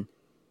 10?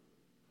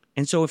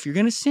 And so if you're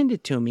going to send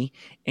it to me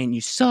and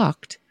you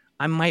sucked,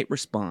 I might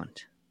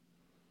respond.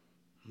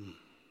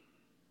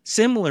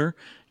 Similar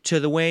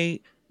to the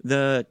way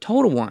the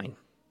Total Wine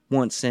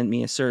once sent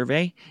me a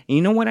survey. And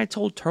you know what I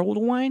told Total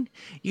Wine?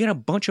 You got a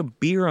bunch of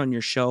beer on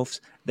your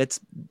shelves that's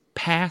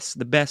past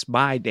the best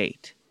buy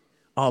date.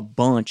 A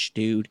bunch,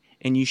 dude.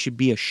 And you should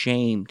be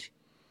ashamed.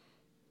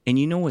 And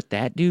you know what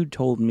that dude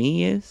told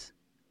me is?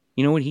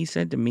 You know what he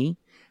said to me?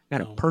 I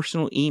got a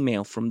personal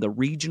email from the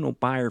regional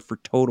buyer for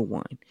Total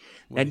Wine.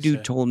 That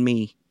dude told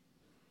me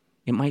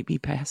it might be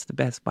past the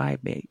best buy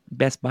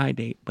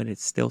date, but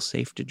it's still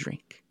safe to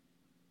drink.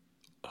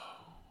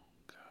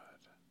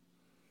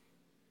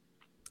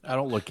 I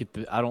don't look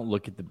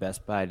at the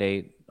best buy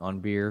date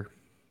on beer.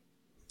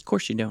 Of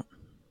course you don't.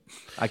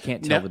 I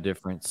can't tell the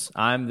difference.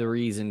 I'm the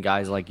reason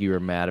guys like you are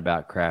mad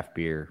about craft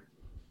beer.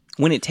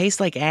 When it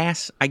tastes like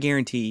ass, I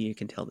guarantee you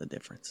can tell the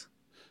difference.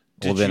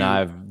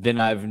 I've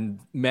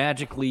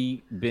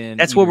magically been.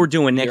 That's what we're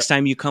doing. Next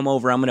time you come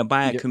over, I'm going to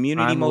buy a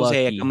community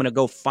mosaic. Lucky. I'm going to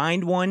go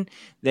find one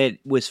that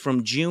was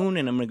from June,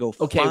 and I'm going to go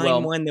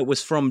find one that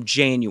was from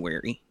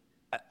January.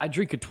 I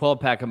drink a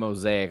 12-pack of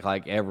mosaic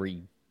like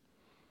every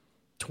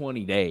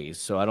 20 days,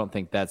 so I don't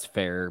think that's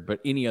fair,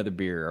 but any other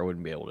beer I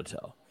wouldn't be able to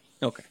tell.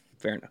 Okay,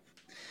 fair enough.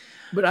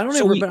 But I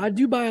don't but I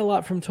do buy a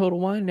lot from Total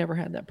Wine. Never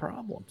had that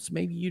problem. So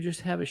maybe you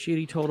just have a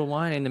shitty Total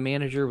Wine, and the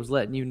manager was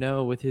letting you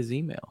know with his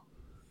email.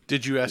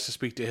 Did you ask to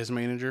speak to his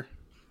manager?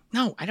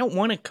 No, I don't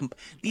want to.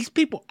 These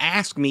people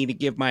ask me to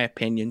give my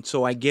opinion,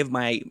 so I give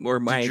my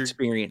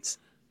experience.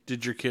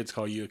 Did your kids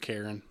call you a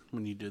Karen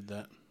when you did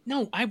that?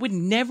 No, I would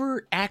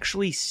never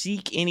actually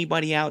seek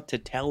anybody out to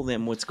tell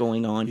them what's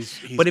going on.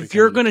 But if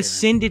you're going to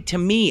send it to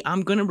me,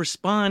 I'm going to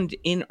respond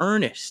in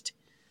earnest.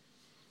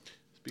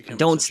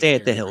 Don't stay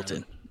at the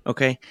Hilton,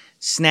 okay?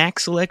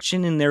 Snack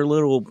selection in their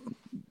little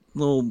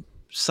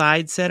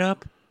side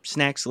setup,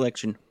 snack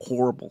selection,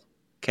 horrible,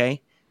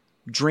 okay?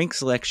 Drink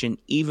selection,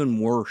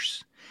 even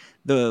worse.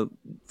 The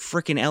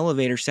freaking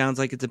elevator sounds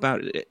like it's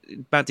about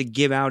to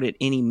give out at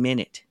any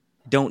minute.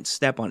 Don't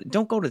step on it.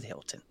 Don't go to the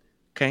Hilton,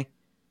 okay?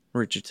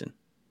 Richardson.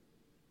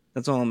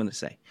 That's all I'm going to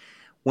say.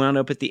 Wound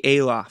up at the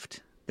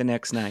A-Loft the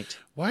next night.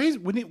 Why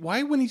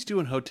when he's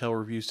doing hotel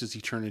reviews does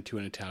he turn into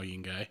an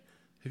Italian guy?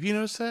 Have you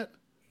noticed that?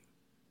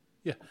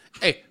 Yeah.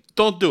 Hey,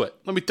 don't do it.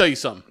 Let me tell you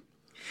something.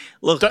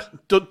 Look,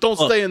 don't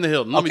stay in the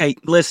Hilton.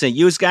 Listen,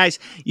 you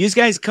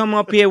guys come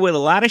up here with a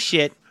lot of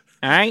shit,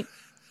 all right?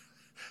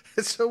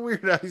 It's so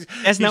weird.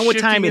 That's not what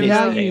time it is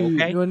today,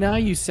 okay? Well, now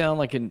you sound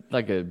like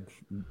a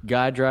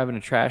guy driving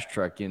a trash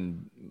truck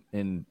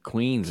in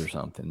Queens or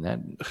something.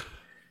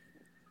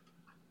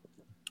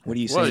 What are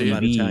you saying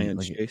about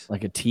Italians, Chase?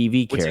 Like a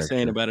TV character. What's he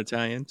saying about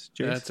Italians,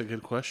 Chase? That's a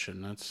good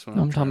question. That's what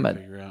I'm talking about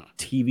figure out.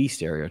 TV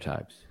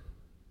stereotypes.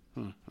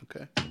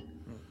 Okay.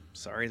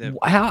 Sorry that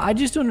I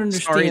just don't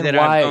understand sorry that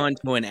why I've gone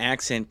to an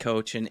accent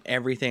coach and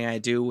everything I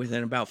do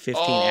within about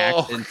 15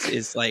 accents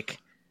is like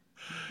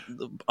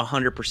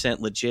 100%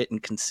 legit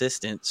and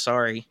consistent.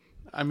 Sorry.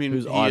 I mean,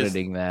 who's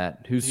auditing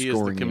that? Who's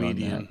scoring the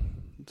comedian? on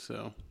that?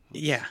 So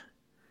yeah,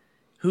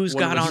 who's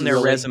got on their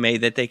resume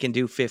that they can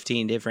do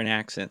 15 different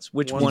accents?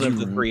 Which one of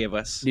the three of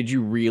us? Did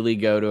you really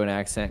go to an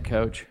accent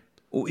coach?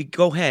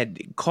 Go ahead,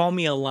 call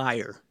me a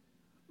liar.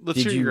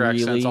 Let's hear your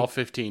accents, all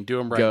 15. Do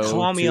them right.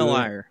 Call me a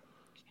liar.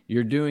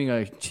 You're doing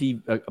a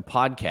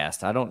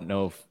podcast. I don't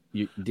know if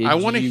you did. I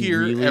want to hear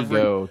really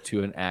go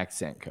to an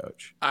accent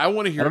coach. I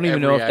want to hear. I don't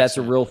even know if that's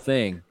a real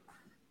thing.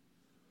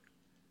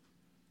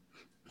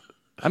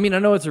 I mean, I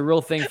know it's a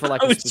real thing for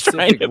like a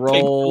specific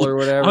role or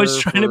whatever. I was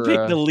trying to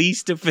pick the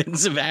least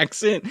offensive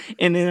accent,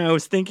 and then I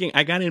was thinking,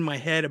 I got in my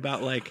head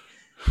about like,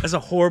 that's a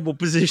horrible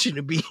position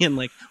to be in.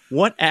 Like,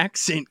 what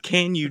accent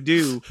can you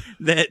do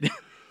that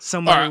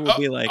somebody will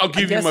be like? I'll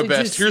give you my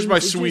best. Here's my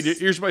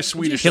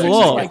Swedish.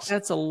 Hello. Like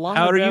that's a lot.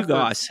 How of are effort. you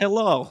guys?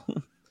 Hello.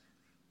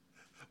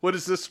 What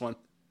is this one?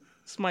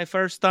 It's my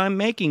first time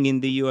making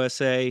in the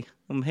USA.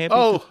 I'm happy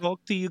to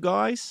talk to you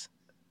guys.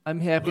 I'm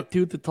happy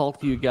to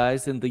talk to you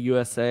guys in the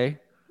USA.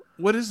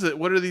 What is it?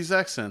 What are these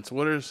accents?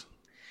 Why don't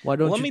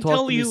you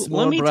talk to me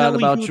more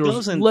about your?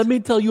 Let me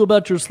tell you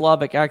about your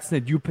Slavic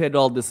accent. You paid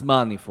all this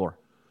money for.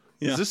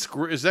 Yeah.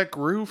 Is that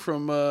Gru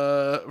from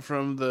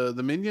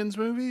the Minions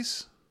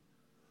movies?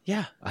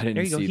 Yeah, I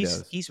didn't see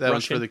those. He's that Russian,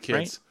 was for the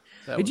kids.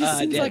 Right? It just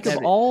seems like of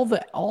all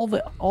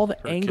the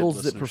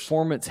angles that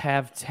performance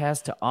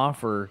has to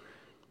offer,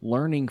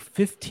 learning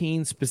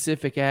 15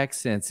 specific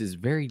accents is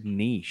very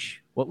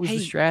niche. What was the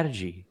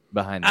strategy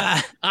behind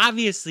that?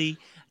 Obviously,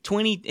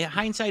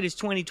 hindsight is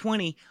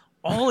 2020.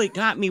 All it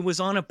got me was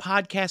on a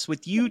podcast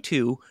with you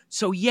two.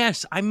 So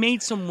yes, I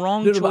made some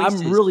wrong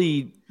choices. I'm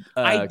really.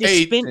 I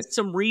spent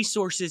some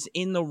resources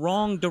in the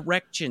wrong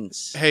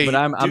directions. Hey, but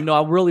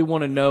I really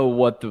want to know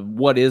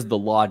what is the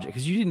logic,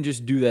 because you didn't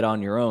just do that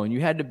on your own.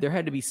 There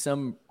had to be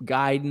some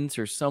guidance,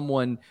 or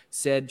someone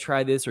said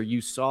try this, or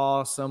you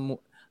saw some.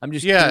 I'm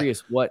just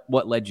curious what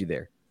led you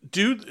there.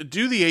 Do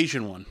the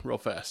Asian one real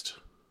fast.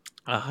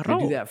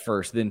 Do that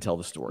first, then tell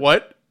the story.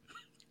 What?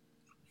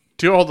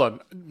 Hold on,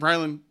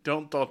 Rylan.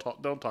 Don't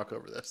talk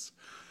over this.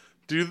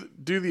 Do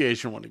the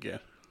Asian one again.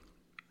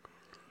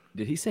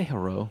 Did he say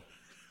hello?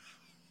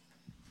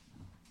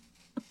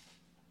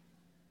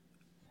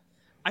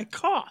 I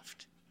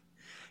coughed.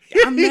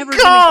 I'm never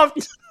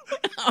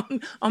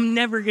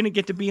gonna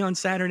get to be on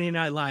Saturday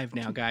Night Live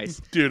now,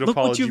 guys. Dude, look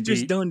what you've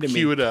just done to me.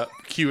 Cue it up.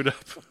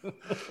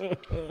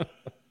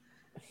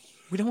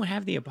 We don't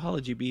have the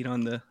apology beat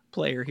on the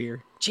player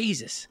here.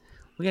 Jesus,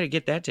 we got to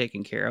get that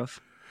taken care of.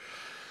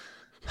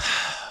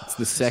 It's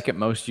the second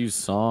most used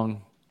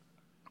song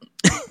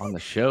on the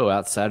show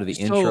outside of the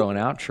intro and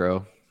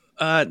outro.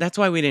 That's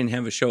why we didn't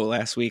have a show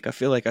last week. I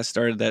feel like I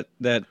started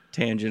that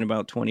tangent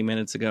about 20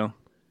 minutes ago.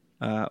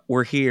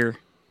 We're here.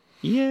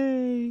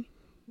 Yay.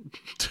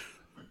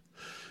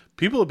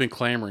 People have been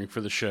clamoring for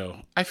the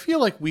show. I feel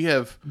like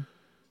we've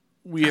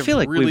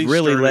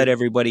really let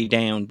everybody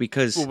down,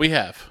 because we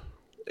have.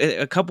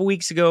 A couple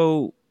weeks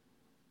ago,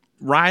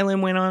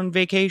 Rylan went on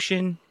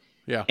vacation.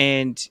 Yeah.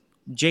 And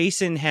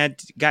Jason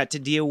got to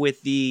deal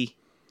with the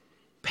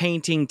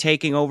painting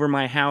taking over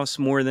my house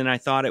more than I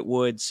thought it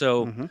would.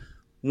 So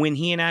when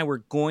he and I were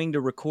going to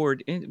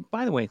record, and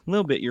by the way, a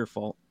little bit your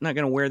fault. I'm not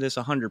going to wear this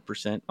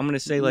 100%. I'm going to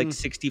say like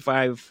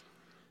 65%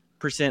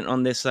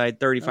 on this side,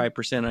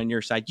 35% on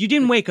your side. You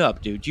didn't wake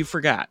up, dude. You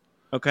forgot.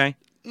 Okay.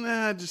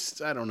 Nah, I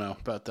don't know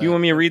about that. You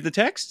want me to read the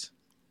text?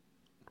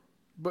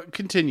 But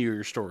continue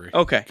your story.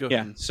 Okay.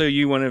 Yeah. So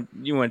you want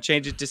to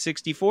change it to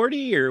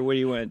 60-40 or what do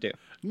you want to do?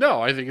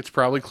 No, I think it's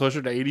probably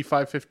closer to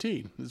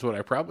 85-15 is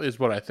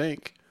what I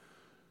think.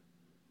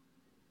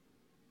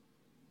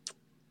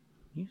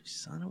 You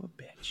son of a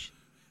bitch.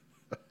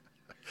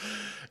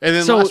 And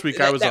then last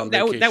week I was on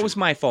vacation. That was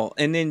my fault.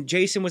 And then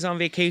Jason was on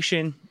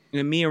vacation.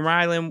 And me and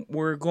Rylan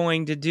were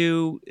going to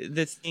do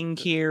the thing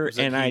here.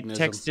 And I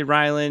texted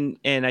Rylan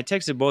and I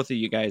texted both of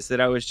you guys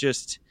that I was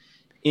just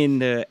in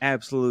the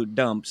absolute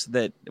dumps,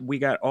 that we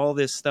got all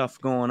this stuff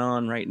going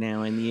on right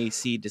now. And the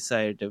AC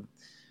decided to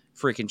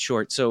freaking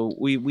short. So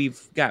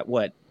we've got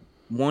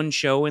one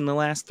show in the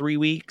last 3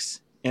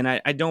 weeks. And I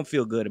don't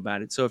feel good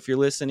about it. So if you're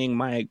listening,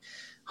 my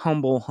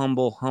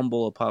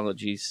humble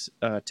apologies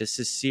to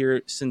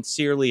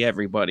sincerely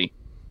everybody.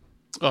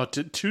 Oh,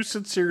 to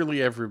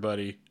sincerely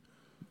everybody.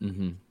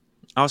 Mm-hmm.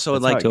 Also,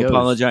 I'd like to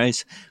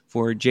apologize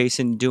for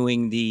Jason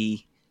doing the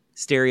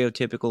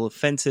stereotypical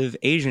offensive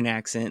Asian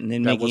accent and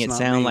then making it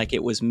sound like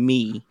it was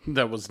me.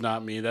 That was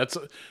not me.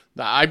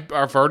 I've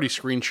already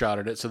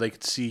screenshotted it so they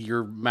could see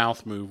your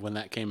mouth move when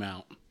that came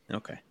out.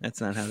 Okay, that's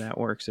not how that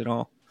works at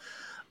all.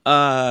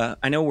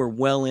 I know we're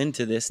well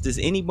into this. Does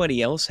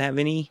anybody else have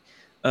any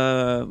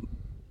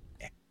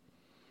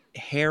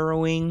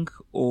harrowing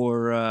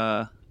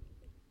or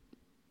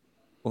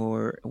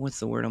what's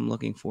the word I'm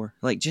looking for?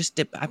 Like, just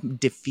I'm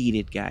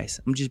defeated, guys.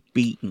 I'm just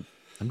beaten.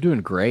 I'm doing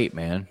great,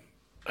 man.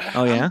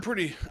 Oh yeah,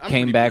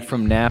 Came back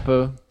from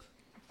Napa,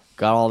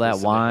 got all that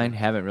wine.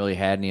 Haven't really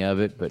had any of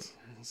it, but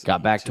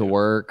got back to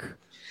work.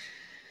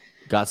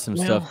 Got some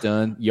stuff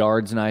done.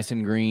 Yard's nice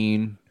and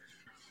green.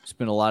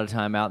 Spent a lot of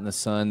time out in the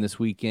sun this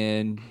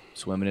weekend,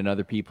 swimming in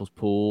other people's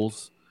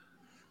pools.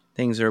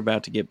 Things are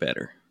about to get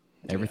better.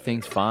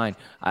 Everything's fine.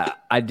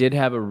 I did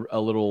have a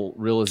little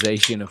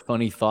realization, a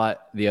funny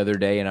thought the other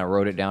day, and I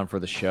wrote it down for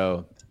the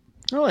show.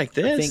 I like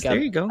this. There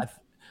you go. I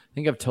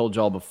think I've told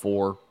y'all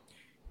before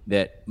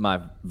that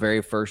my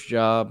very first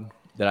job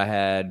that I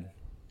had,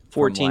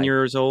 14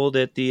 years old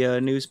at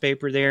the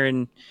newspaper there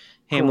in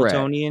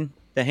Hamiltonian,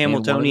 correct. The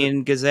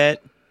Hamiltonian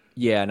Gazette.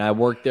 Yeah, and I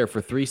worked there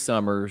for 3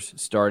 summers,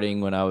 starting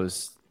when I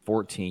was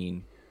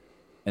 14,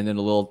 and then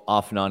a little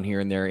off and on here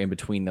and there in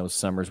between those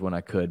summers when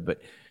I could.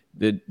 But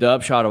the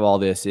upshot of all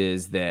this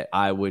is that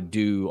I would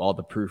do all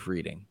the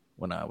proofreading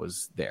when I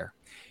was there.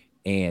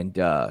 And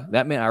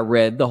that meant I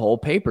read the whole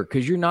paper,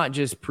 because you're not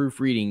just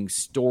proofreading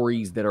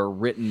stories that are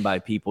written by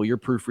people. You're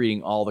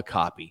proofreading all the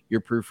copy.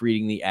 You're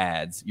proofreading the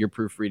ads. You're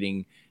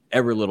proofreading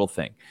every little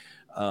thing.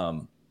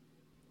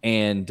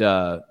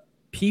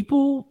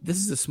 People, this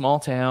is a small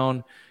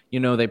town. You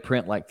know, they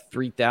print like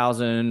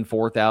 3,000,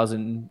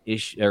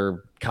 4,000-ish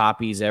or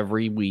copies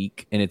every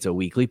week, and it's a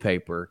weekly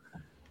paper.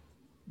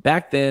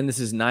 Back then, this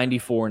is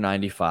 94,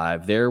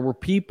 95. There were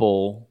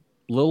people,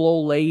 little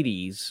old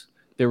ladies.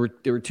 There were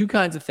 2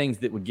 kinds of things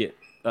that would get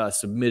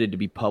submitted to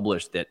be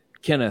published that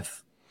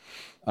Kenneth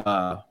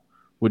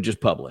would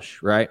just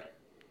publish, right?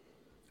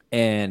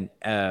 And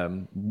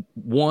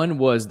one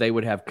was they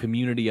would have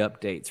community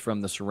updates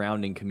from the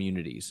surrounding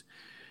communities.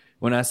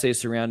 When I say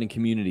surrounding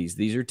communities,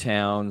 these are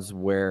towns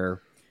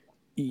where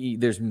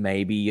there's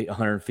maybe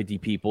 150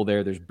 people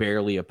there. There's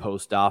barely a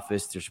post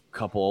office. There's a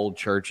couple old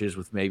churches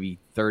with maybe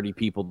 30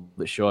 people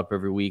that show up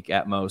every week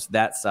at most,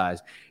 that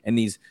size. And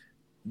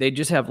they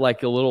just have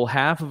like a little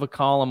half of a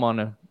column on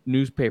a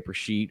newspaper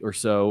sheet or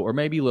so, or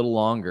maybe a little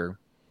longer.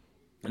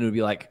 And it would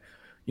be like,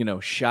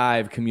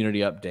 Shive Community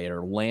Update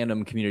or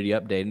Lanham Community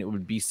Update. And it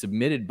would be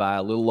submitted by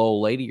a little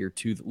old lady or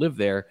 2 that live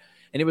there.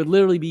 And it would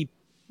literally be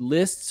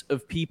lists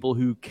of people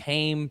who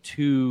came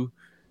to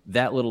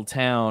that little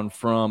town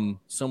from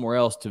somewhere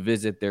else to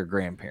visit their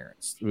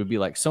grandparents. It would be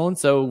like,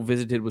 so-and-so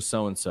visited with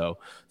so-and-so.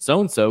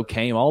 So-and-so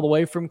came all the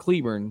way from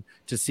Cleburne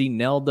to see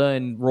Nelda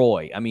and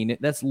Roy. I mean,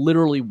 that's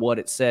literally what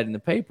it said in the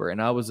paper.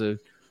 And I was a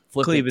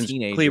flippant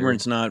teenager.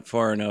 Cleburne's not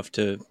far enough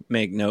to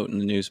make note in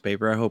the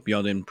newspaper. I hope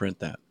y'all didn't print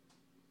that.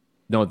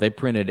 No, they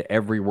printed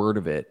every word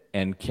of it.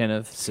 And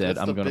Kenneth said,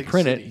 I'm going to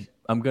print it.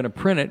 I'm going to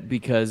print it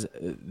because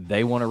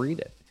they want to read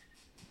it.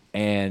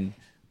 And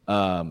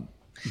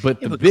but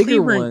the bigger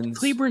ones,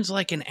 Cleburne's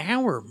like an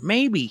hour,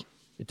 maybe.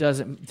 It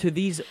doesn't to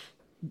these.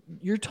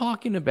 You're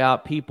talking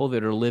about people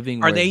that are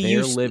living where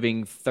they're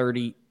living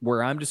 30,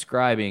 where I'm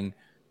describing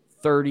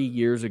 30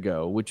 years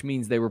ago, which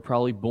means they were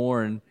probably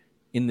born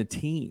in the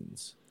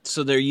teens.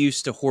 So they're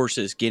used to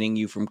horses getting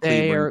you from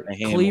Cleburne to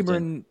Hamilton.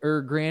 Cleburne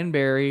or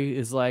Granbury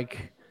is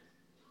like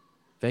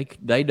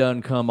they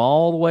done come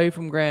all the way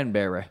from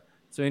Granbury.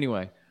 So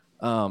anyway,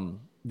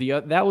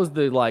 that was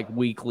the like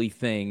weekly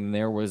thing. And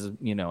there was,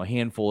 a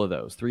handful of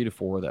those, 3 to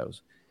 4 of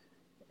those.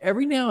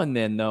 Every now and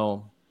then,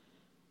 though,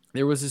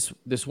 there was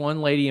this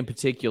one lady in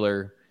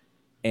particular,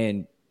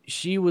 and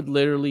she would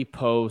literally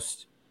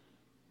post.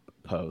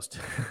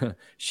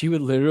 She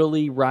would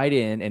literally write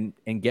in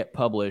and get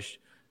published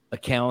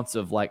accounts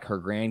of like her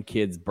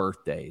grandkids'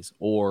 birthdays,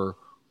 or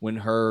when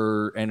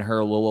her and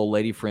her little old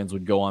lady friends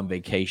would go on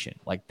vacation.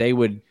 Like they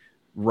would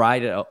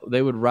write up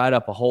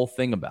a whole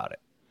thing about it.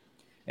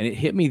 And it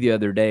hit me the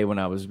other day when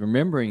I was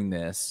remembering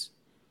this,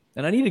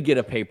 And I need to get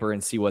a paper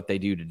and see what they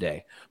do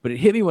today. But it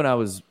hit me when I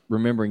was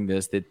remembering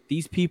this, that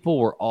these people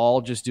were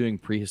all just doing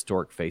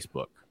prehistoric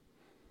Facebook.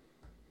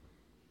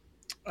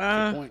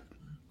 Good point.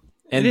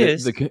 And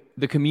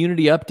the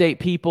community update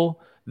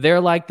people,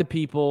 they're like the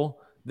people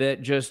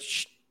that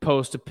just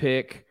post a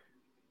pic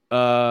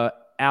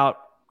out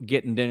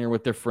getting dinner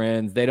with their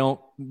friends. They don't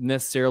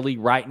necessarily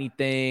write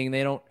anything.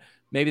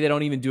 Maybe they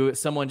don't even do it.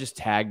 Someone just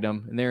tagged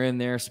them and they're in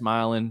there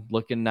smiling,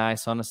 looking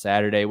nice on a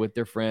Saturday with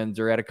their friends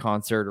or at a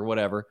concert or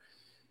whatever.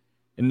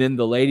 And then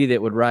the lady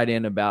that would write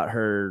in about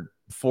her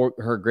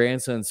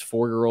grandson's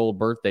 4-year-old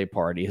birthday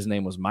party, his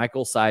name was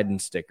Michael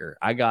Seidensticker.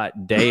 I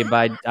got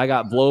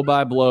blow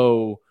by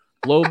blow.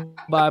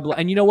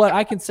 And you know what?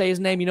 I can say his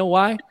name. You know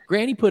why?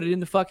 Granny put it in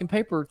the fucking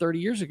paper 30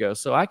 years ago.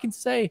 So I can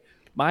say,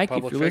 Mike,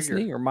 if you're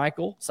listening, or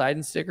Michael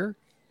Seidensticker,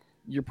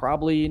 you're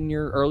probably in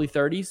your early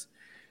 30s.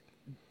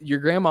 Your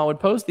grandma would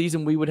post these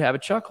and we would have a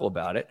chuckle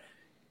about it.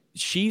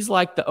 She's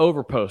like the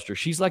overposter.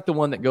 She's like the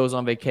one that goes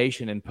on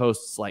vacation and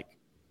posts like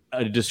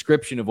a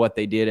description of what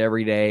they did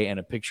every day and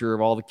a picture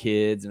of all the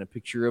kids and a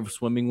picture of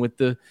swimming with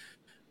the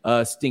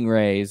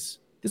stingrays.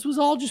 This was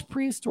all just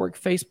prehistoric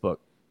Facebook.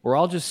 We're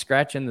all just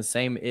scratching the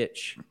same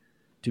itch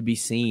to be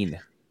seen.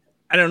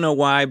 I don't know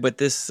why, but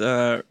this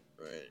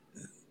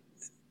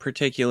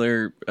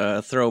particular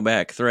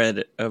throwback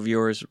thread of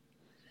yours,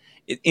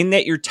 in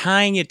that you're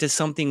tying it to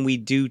something we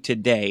do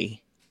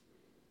today,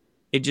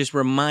 it just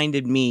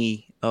reminded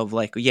me of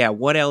like, yeah,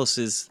 what else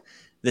is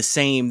the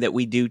same that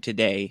we do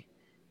today?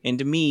 And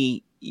to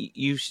me,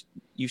 you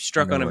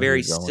struck on a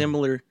very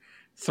similar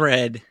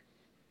thread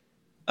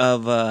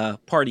of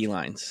party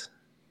lines.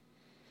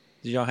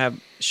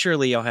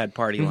 Surely y'all had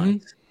party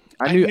lines.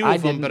 I knew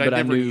them, but I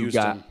never used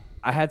them.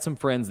 I had some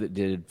friends that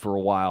did for a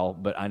while,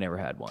 but I never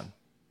had one.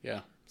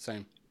 Yeah,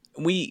 same.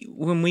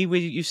 When we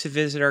used to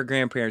visit our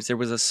grandparents, there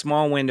was a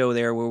small window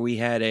there where we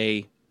had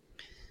it's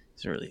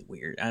really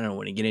weird. I don't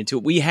want to get into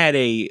it. We had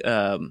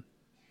our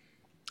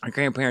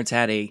grandparents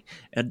had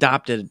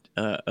adopted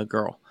a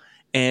girl,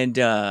 and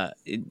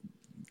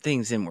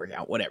things didn't work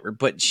out, whatever.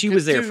 But she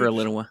was there for a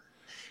little while.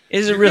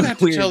 It's a really weird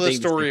thing. Tell this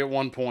story at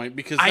one point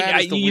because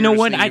that is the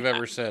weirdest thing you've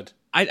ever said.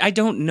 I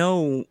don't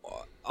know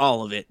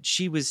all of it.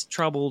 She was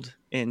troubled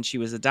and she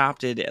was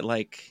adopted at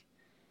like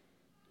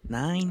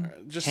 9.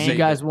 Do you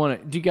guys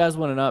want an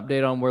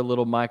update on where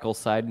little Michael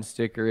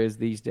Seidensticker is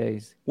these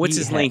days? What's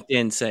his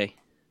LinkedIn say?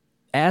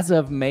 As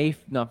of May,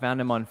 I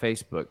found him on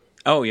Facebook.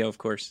 Oh yeah, of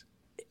course.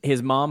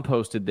 His mom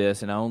posted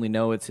this, and I only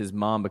know it's his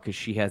mom because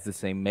she has the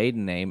same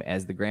maiden name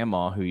as the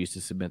grandma who used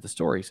to submit the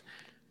stories.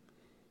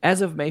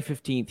 As of May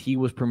 15th, he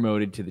was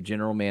promoted to the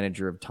general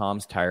manager of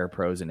Tom's Tire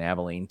Pros in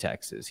Abilene,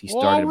 Texas. He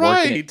started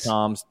working at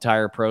Tom's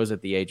Tire Pros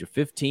at the age of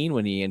 15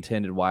 when he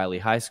attended Wiley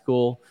High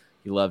School.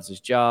 He loves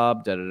his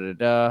job.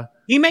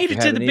 He made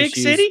it to the big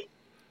city?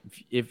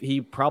 If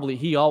he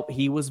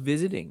was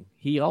visiting.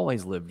 He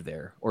always lived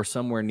there or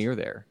somewhere near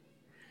there.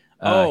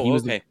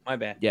 Okay. My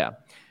bad. Yeah.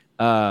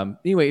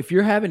 Anyway, if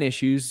you're having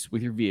issues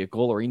with your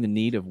vehicle or in the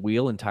need of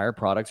wheel and tire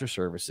products or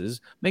services,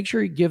 make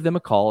sure you give them a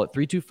call at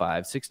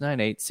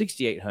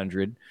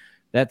 325-698-6800.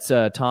 That's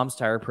Tom's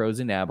Tire Pros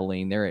in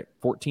Abilene. They're at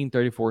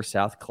 1434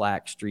 South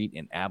Clack Street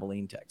in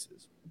Abilene,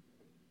 Texas.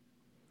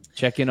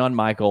 Check in on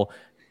Michael.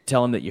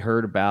 Tell him that you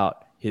heard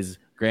about his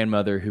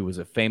grandmother, who was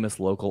a famous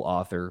local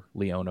author,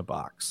 Leona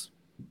Box.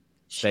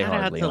 Shout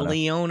out to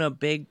Leona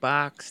Big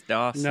Box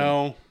Dawson.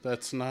 No,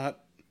 that's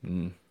not.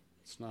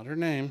 It's not her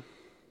name.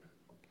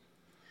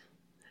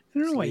 I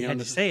don't know why you had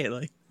to say it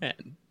like that.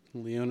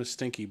 Leona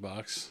Stinky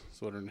Box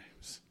is what her name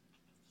is.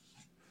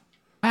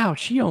 Wow,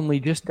 she only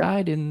just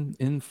died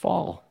in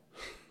fall.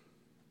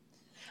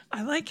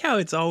 I like how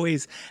it's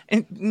always,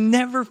 it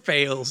never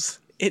fails.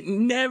 It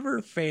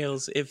never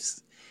fails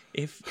if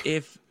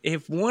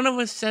one of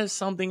us says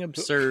something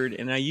absurd,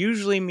 and I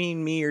usually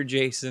mean me or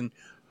Jason,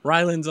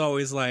 Ryland's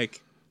always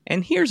like,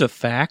 and here's a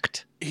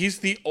fact. He's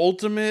the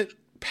ultimate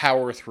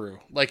power through.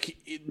 Like,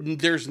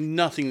 there's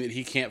nothing that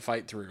he can't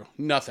fight through.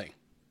 Nothing.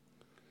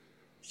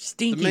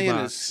 Stinky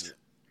Box.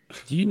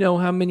 Do you know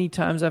how many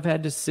times I've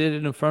had to sit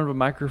in front of a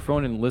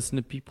microphone and listen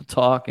to people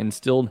talk and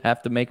still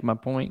have to make my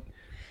point?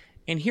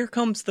 And here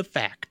comes the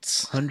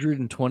facts.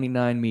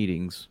 129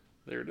 meetings.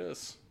 There it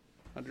is.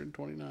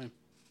 129.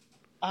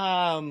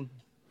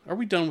 Are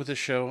we done with this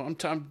show?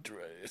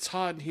 It's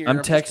hot in here. I'm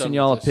texting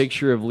y'all a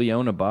picture of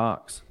Leona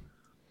Box.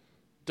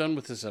 Done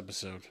with this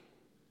episode.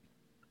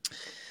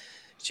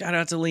 Shout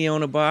out to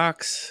Leona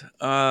Box.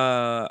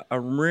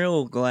 I'm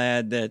real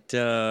glad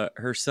that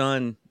her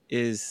son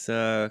is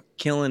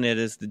killing it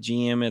as the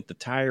GM at the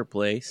tire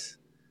place.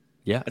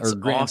 Yeah, that's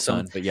grandson,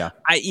 awesome. But yeah,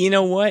 you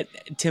know what?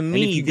 To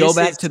me, if you go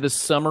back to the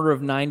summer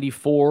of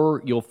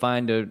 '94, you'll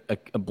find a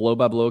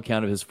blow-by-blow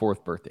account of his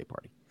 4th birthday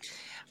party.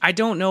 I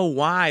don't know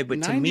why,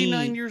 but to me,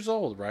 99 years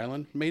old,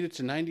 Ryland made it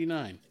to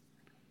 99.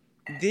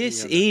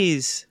 This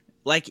is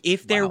like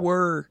if there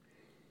were.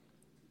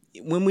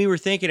 When we were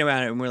thinking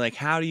about it, and we're like,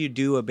 how do you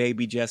do a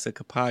Baby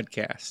Jessica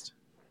podcast?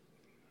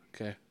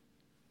 Okay.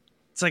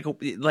 It's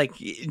like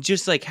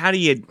just like, how do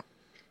you...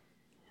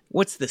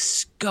 What's the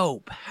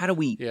scope? How do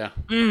we? Yeah.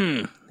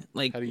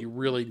 Like, how do you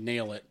really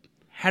nail it?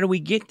 How do we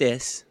get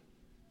this?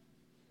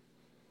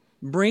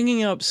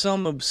 Bringing up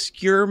some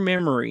obscure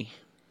memory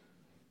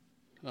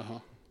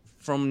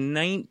from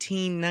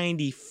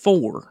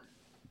 1994.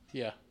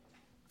 Yeah.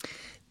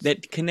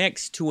 That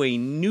connects to a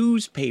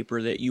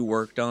newspaper that you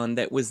worked on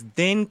that was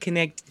then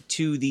connected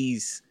to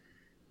these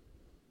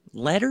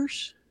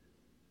letters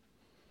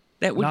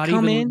that would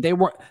come in. They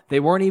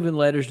weren't even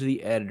letters to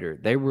the editor.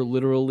 They were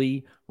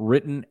literally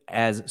written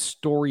as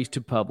stories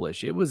to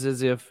publish. It was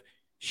as if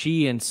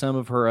she and some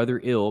of her other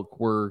ilk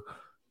were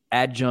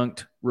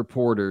adjunct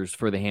reporters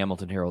for the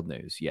Hamilton Herald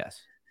News.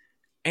 Yes.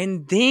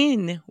 And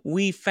then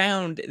we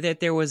found that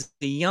there was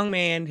a young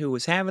man who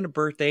was having a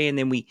birthday, and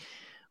then we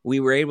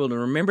were able to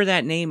remember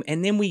that name,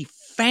 and then we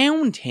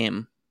found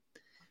him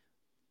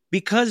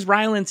because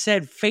Ryland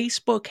said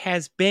Facebook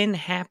has been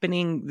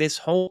happening this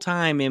whole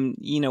time, and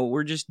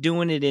we're just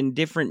doing it in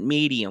different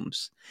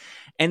mediums.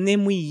 And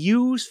then we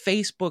use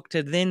Facebook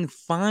to then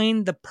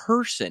find the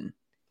person.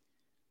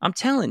 I'm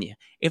telling you,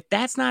 if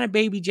that's not a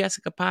Baby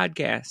Jessica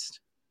podcast,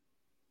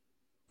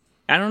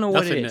 I don't know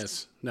what it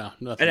is. No,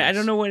 nothing. I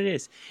don't know what it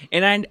is,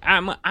 and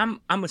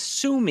I'm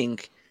assuming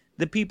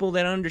the people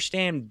that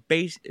understand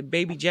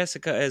Baby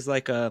Jessica as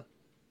like a,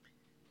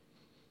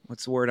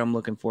 what's the word I'm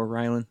looking for,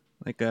 Rylan?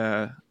 Like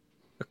a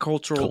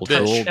cultural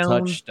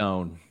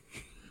touchstone.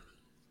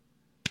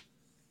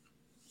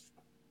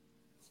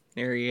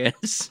 There he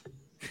is.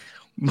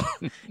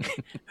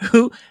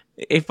 Who?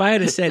 If I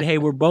had said, "Hey,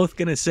 we're both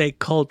gonna say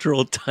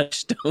cultural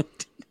touchstone,"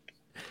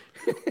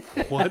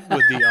 what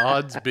would the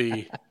odds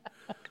be?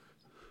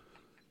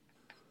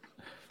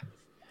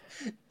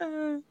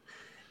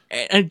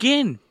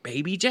 Again,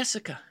 Baby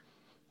Jessica.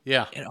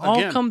 Yeah. It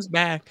all comes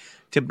back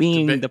to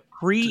being the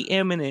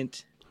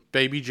preeminent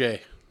Baby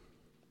J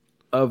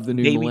of the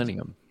new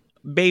millennium.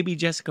 Baby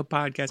Jessica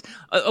podcast.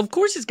 Of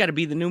course it's got to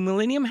be the new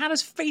millennium. How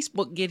does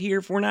Facebook get here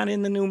if we're not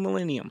in the new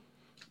millennium?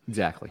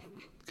 Exactly.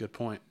 Good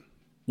point.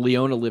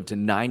 Leona lived to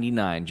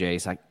 99,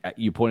 Jace.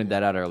 You pointed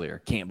that out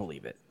earlier. Can't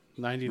believe it.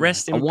 99.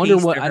 Rest in I wonder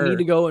peace what to I her. need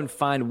to go and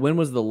find. When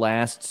was the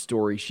last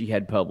story she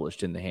had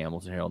published in the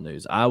Hamilton Herald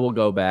News? I will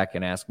go back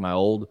and ask my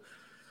old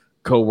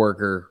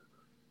coworker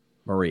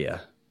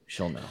Maria.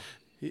 She'll know.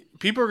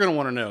 People are going to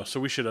want to know, so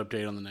we should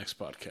update on the next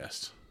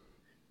podcast.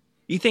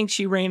 You think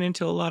she ran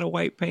into a lot of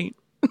white paint?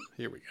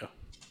 Here we go.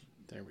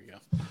 There we go.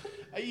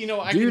 I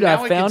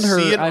can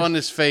see it on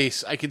his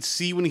face. I can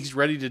see when he's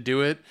ready to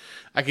do it.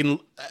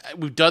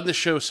 We've done the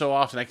show so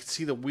often. I can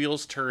see the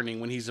wheels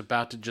turning when he's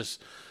about to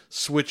just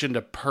switch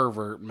into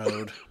pervert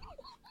mode.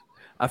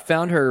 I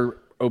found her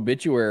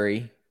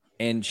obituary,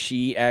 and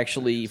she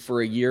actually,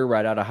 for a year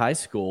right out of high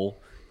school,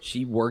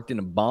 she worked in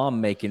a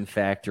bomb making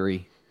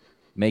factory,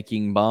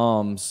 making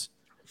bombs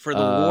for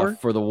the war.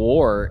 For the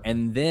war,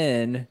 and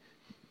then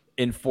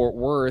in Fort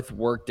Worth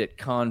worked at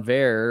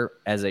Convair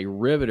as a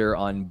riveter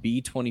on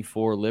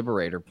B-24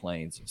 Liberator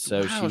planes.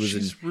 So she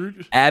was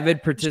an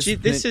avid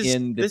participant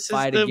in the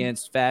fight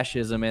against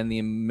fascism and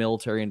the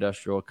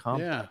military-industrial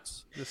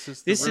complex. Yeah,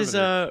 this is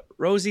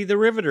Rosie the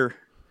Riveter.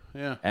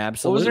 Yeah,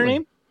 absolutely. What was her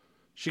name?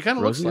 She kind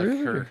of looks like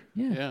her.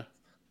 Yeah,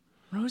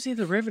 Rosie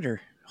the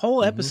Riveter.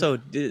 Whole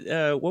episode.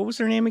 What was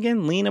her name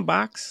again? Leona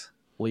Box.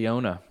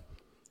 Leona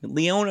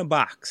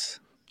Box.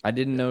 I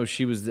didn't know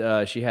she was.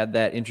 She had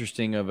that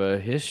interesting of a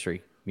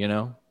history.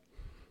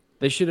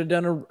 They should have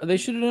done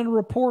a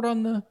report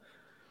on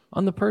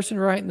the person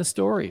writing the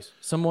stories.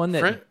 Someone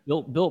that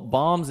built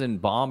bombs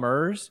and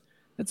bombers.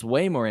 That's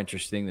way more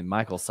interesting than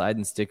Michael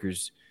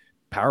Seidensticker's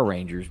Power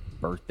Rangers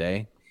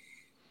birthday.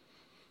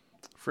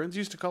 Friends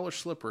used to call her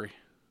Slippery.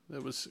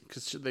 That was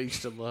because they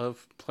used to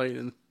love playing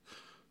in.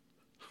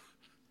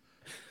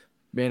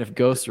 Man, if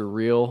ghosts are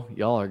real,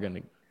 y'all are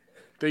gonna.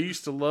 They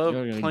used to love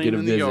playing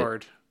in the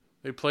yard.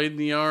 They played in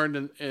the yard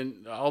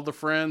and all the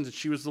friends, and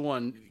she was the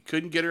one.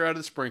 Couldn't get her out of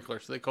the sprinkler,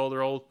 so they called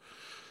her old.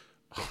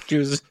 She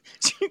was.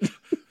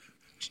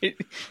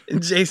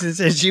 Jason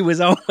said she was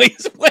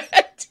always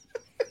wet.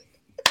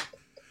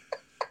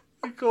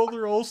 They called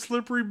her old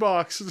Slippery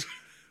Box.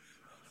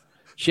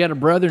 She had a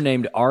brother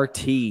named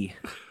RT.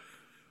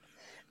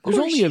 There's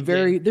only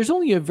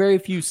a very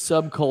few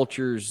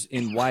subcultures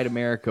in white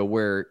America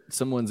where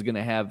someone's going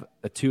to have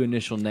a two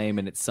initial name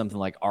and it's something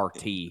like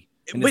RT.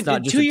 And it's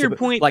not just a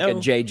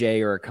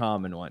JJ or a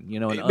common one,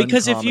 an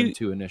because uncommon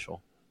two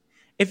initial.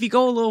 If you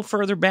go a little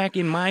further back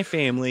in my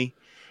family,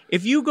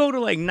 if you go to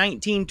like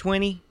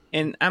 1920,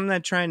 and I'm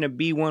not trying to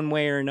be one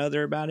way or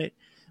another about it,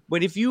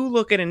 but if you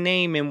look at a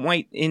name in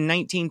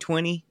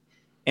 1920,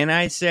 and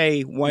I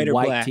say white or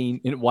black.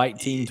 In white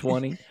teen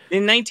 20?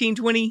 In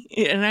 1920,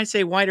 and I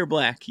say white or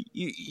black.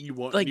 You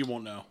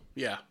won't know.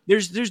 Yeah.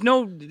 There's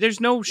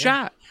no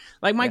shot.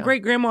 Like my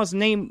great grandma's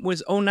name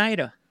was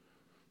Oneida.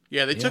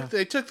 Yeah, they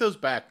took those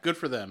back. Good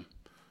for them.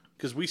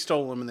 Because we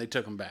stole them and they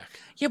took them back.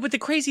 Yeah, but the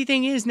crazy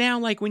thing is now,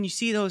 like when you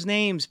see those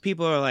names,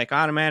 people are like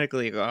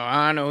automatically,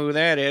 I know who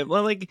that is.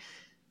 Well, like,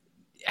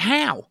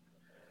 how?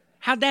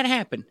 How'd that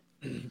happen?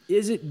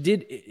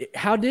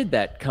 How did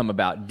that come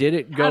about? Did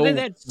it go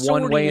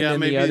one way and then the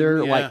maybe,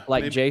 other, yeah,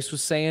 like maybe. Jace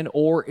was saying,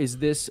 or is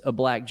this a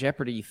Black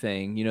Jeopardy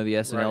thing? You know, the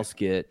SNL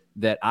skit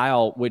that I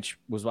always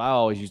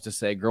used to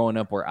say growing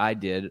up, where I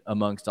did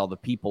amongst all the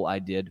people I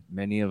did,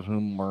 many of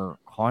whom were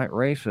quite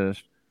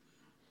racist,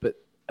 but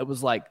it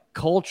was like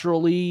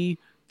culturally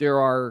there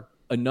are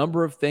a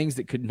number of things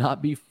that could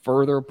not be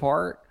further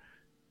apart,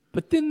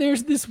 but then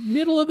there's this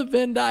middle of the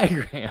Venn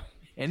diagram.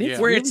 And it's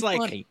where really it's like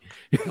funny.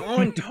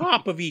 On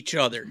top of each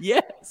other.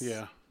 Yes.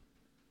 Yeah.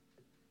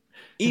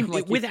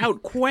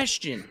 Without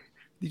question.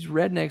 These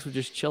rednecks would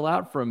just chill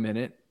out for a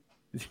minute.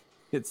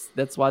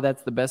 That's why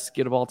that's the best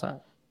skit of all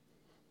time.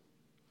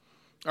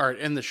 All right,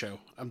 end the show.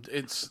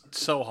 It's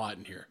so hot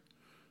in here.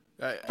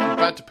 I'm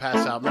about to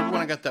pass out. Remember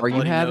when I got that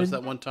bloody nose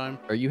that one time?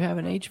 Are you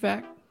having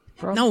HVAC?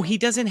 Bro? No, he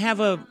doesn't have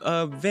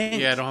a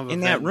vent. Yeah, I don't have a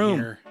in vent that room.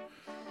 Here.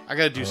 I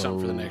got to do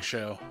something for the next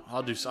show.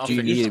 I'll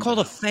figure it's called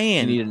a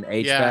fan. You need an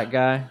HVAC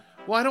guy?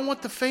 Well, I don't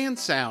want the fan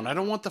sound. I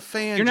don't want the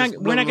fan.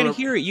 We're not going to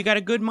hear it. You got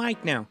a good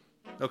mic now.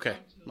 Okay,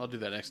 I'll do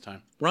that next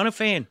time. Run a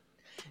fan.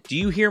 Do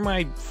you hear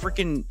my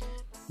freaking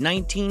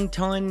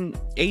 19-ton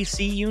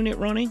AC unit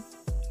running?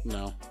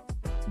 No.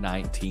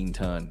 19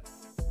 ton.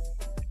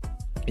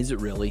 Is it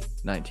really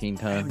 19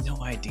 tons? I have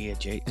no idea,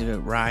 Jay.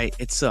 Right?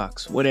 It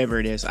sucks. Whatever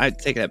it is, I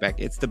take that back.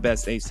 It's the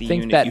best AC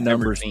unit you've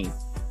ever seen.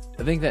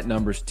 I think that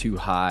number's too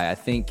high. I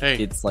think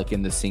it's like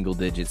in the single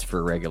digits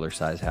for regular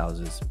size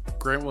houses.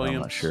 Grant Williams.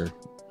 I'm not sure.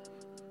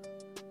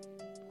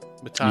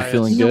 Matthias. You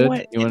feeling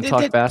good? You want to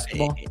talk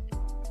basketball?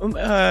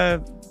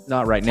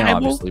 Not right now,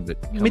 obviously,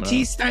 but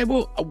Matisse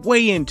Thybulle,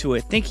 way into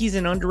it. Think he's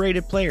an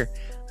underrated player.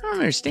 I don't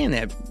understand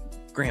that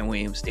Grant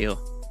Williams deal.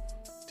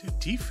 Dude,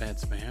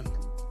 defense, man.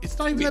 It's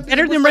not even that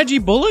better than Reggie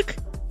Bullock?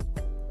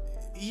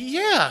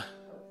 Yeah.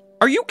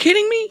 Are you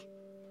kidding me?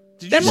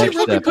 Did you see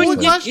Reggie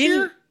Bullock last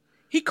year?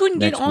 He couldn't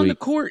get on the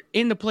court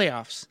in the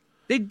playoffs.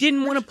 They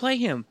didn't want to play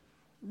him.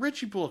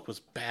 Reggie Bullock was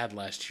bad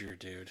last year,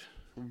 dude.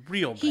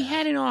 Real bad. He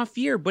had an off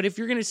year, but if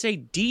you're going to say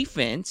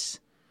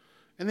defense...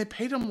 And they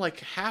paid him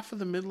like half of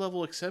the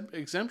mid-level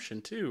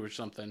exemption, too, or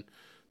something.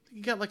 He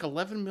got like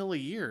 $11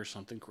 million a year or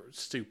something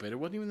stupid. It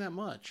wasn't even that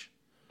much.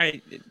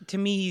 To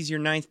me, he's your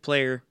ninth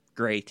player.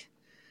 Great.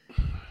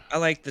 I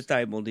like the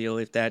Thybulle deal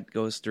if that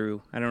goes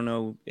through. I don't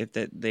know if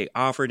they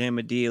offered him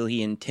a deal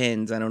he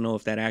intends. I don't know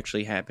if that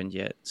actually happened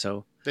yet.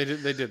 So They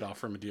did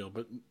offer him a deal,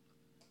 but...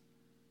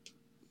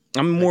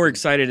 I'm more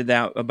excited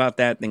about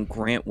that than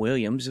Grant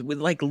Williams.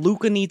 Like,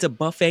 Luka needs a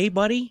buffet,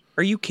 buddy?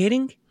 Are you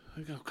kidding?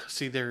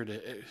 See, there it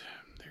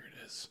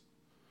is.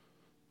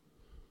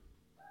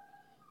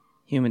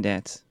 Human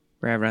Dads.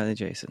 Brad, Riley,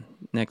 Jason.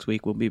 Next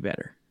week will be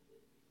better.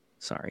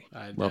 Sorry.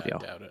 Love y'all.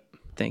 Doubt it.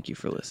 Thank you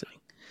for listening.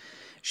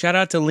 Shout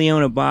out to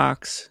Leona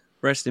Box.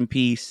 Rest in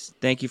peace.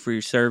 Thank you for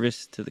your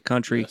service to the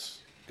country.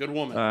 Yes. Good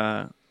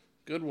woman.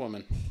 Good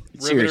woman.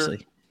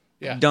 Seriously.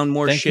 Yeah. Done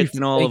more shit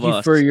than all of us. Thank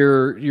you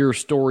for your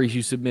stories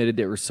you submitted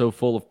that were so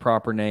full of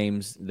proper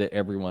names that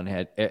everyone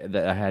had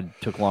that I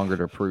took longer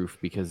to proof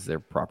because they're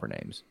proper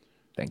names.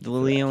 Thank you. The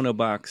Leona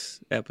Box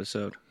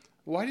episode.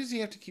 Why does he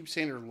have to keep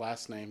saying her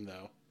last name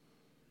though?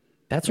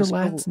 That's her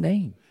last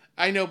name.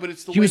 I know, but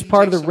it's the she way was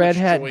part of the so Red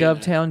Hat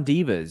Dovetown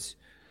Divas.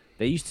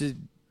 They used to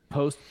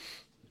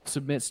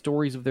submit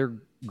stories of their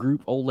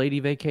group Old Lady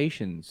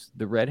Vacations.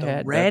 The Red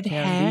Hat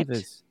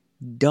Divas.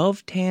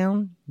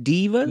 Dovetown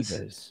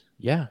Divas?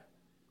 Yeah.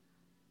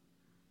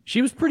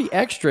 She was pretty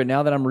extra.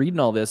 Now that I'm reading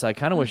all this, I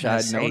kind of wish I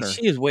had known her.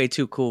 She is way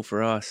too cool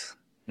for us.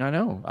 I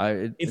know.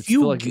 If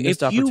you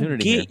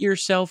get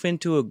yourself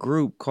into a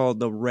group called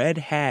the Red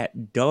Hat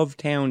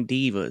Dovetown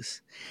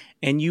Divas,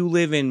 and you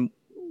live in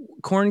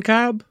Corn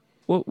Cob,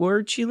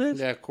 where'd she live?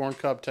 Yeah, Corn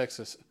Cob,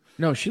 Texas.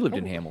 No, she lived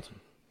in Hamilton.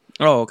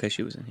 Oh, okay,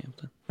 she was in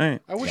Hamilton. All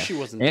right. I wish she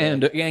wasn't.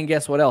 And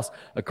guess what else?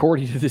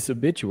 According to this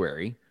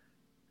obituary,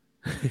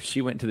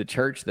 she went to the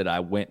church that I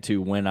went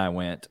to when I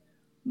went.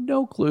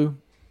 No clue.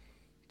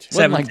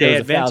 Seventh-day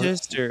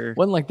Adventist, or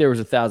wasn't like there was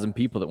 1,000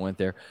 people that went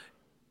there.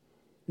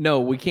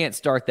 No, we can't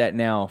start that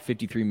now,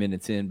 53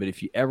 minutes in. But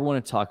if you ever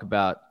want to talk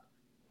about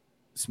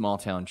small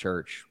town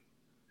church,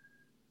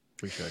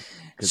 we should.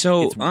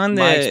 So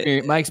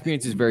my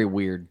experience is very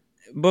weird.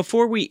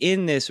 Before we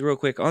end this real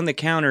quick, on the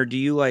counter, do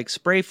you like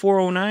spray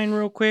 409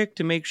 real quick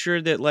to make sure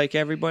that like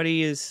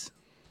everybody is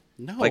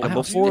like a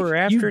before or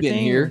after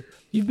thing?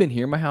 You've been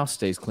here. My house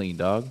stays clean,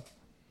 dog.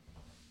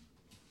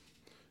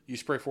 You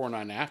spray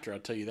 409 after, I'll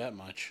tell you that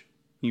much.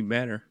 You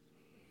better.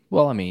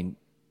 Well, I mean,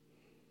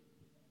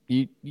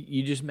 you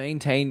just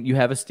maintain. You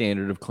have a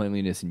standard of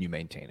cleanliness, and you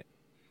maintain it.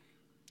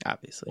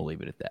 Obviously, we'll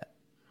leave it at that.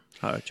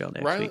 All right, y'all.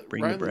 Next week,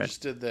 bring the bread.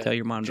 Just did that. Tell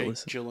your mom Jake to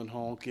listen.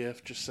 Gyllenhaal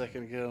gift just a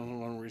second ago.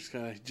 When we're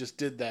just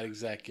did that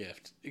exact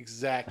gift.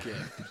 Exactly.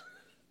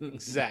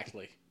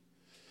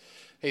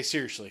 Hey,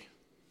 seriously,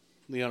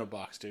 Leona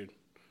Box, dude.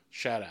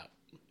 Shout out.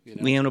 You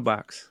know? Leona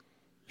Box.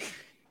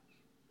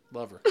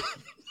 Love her.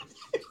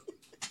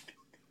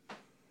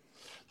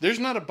 There's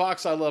not a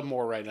box I love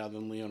more right now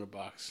than Leona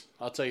Box.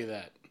 I'll tell you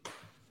that.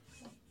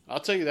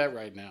 I'll tell you that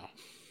right now.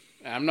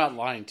 I'm not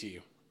lying to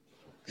you.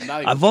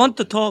 I want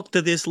to talk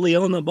to this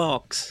Leona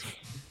Box.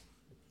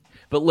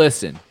 But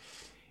listen,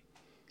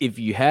 if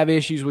you have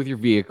issues with your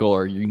vehicle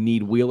or you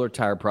need wheel or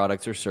tire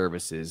products or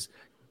services,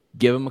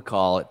 give them a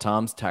call at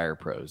Tom's Tire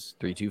Pros,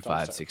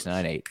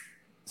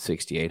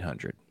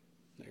 325-698-6800.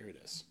 There it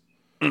is.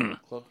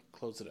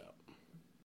 Close it out.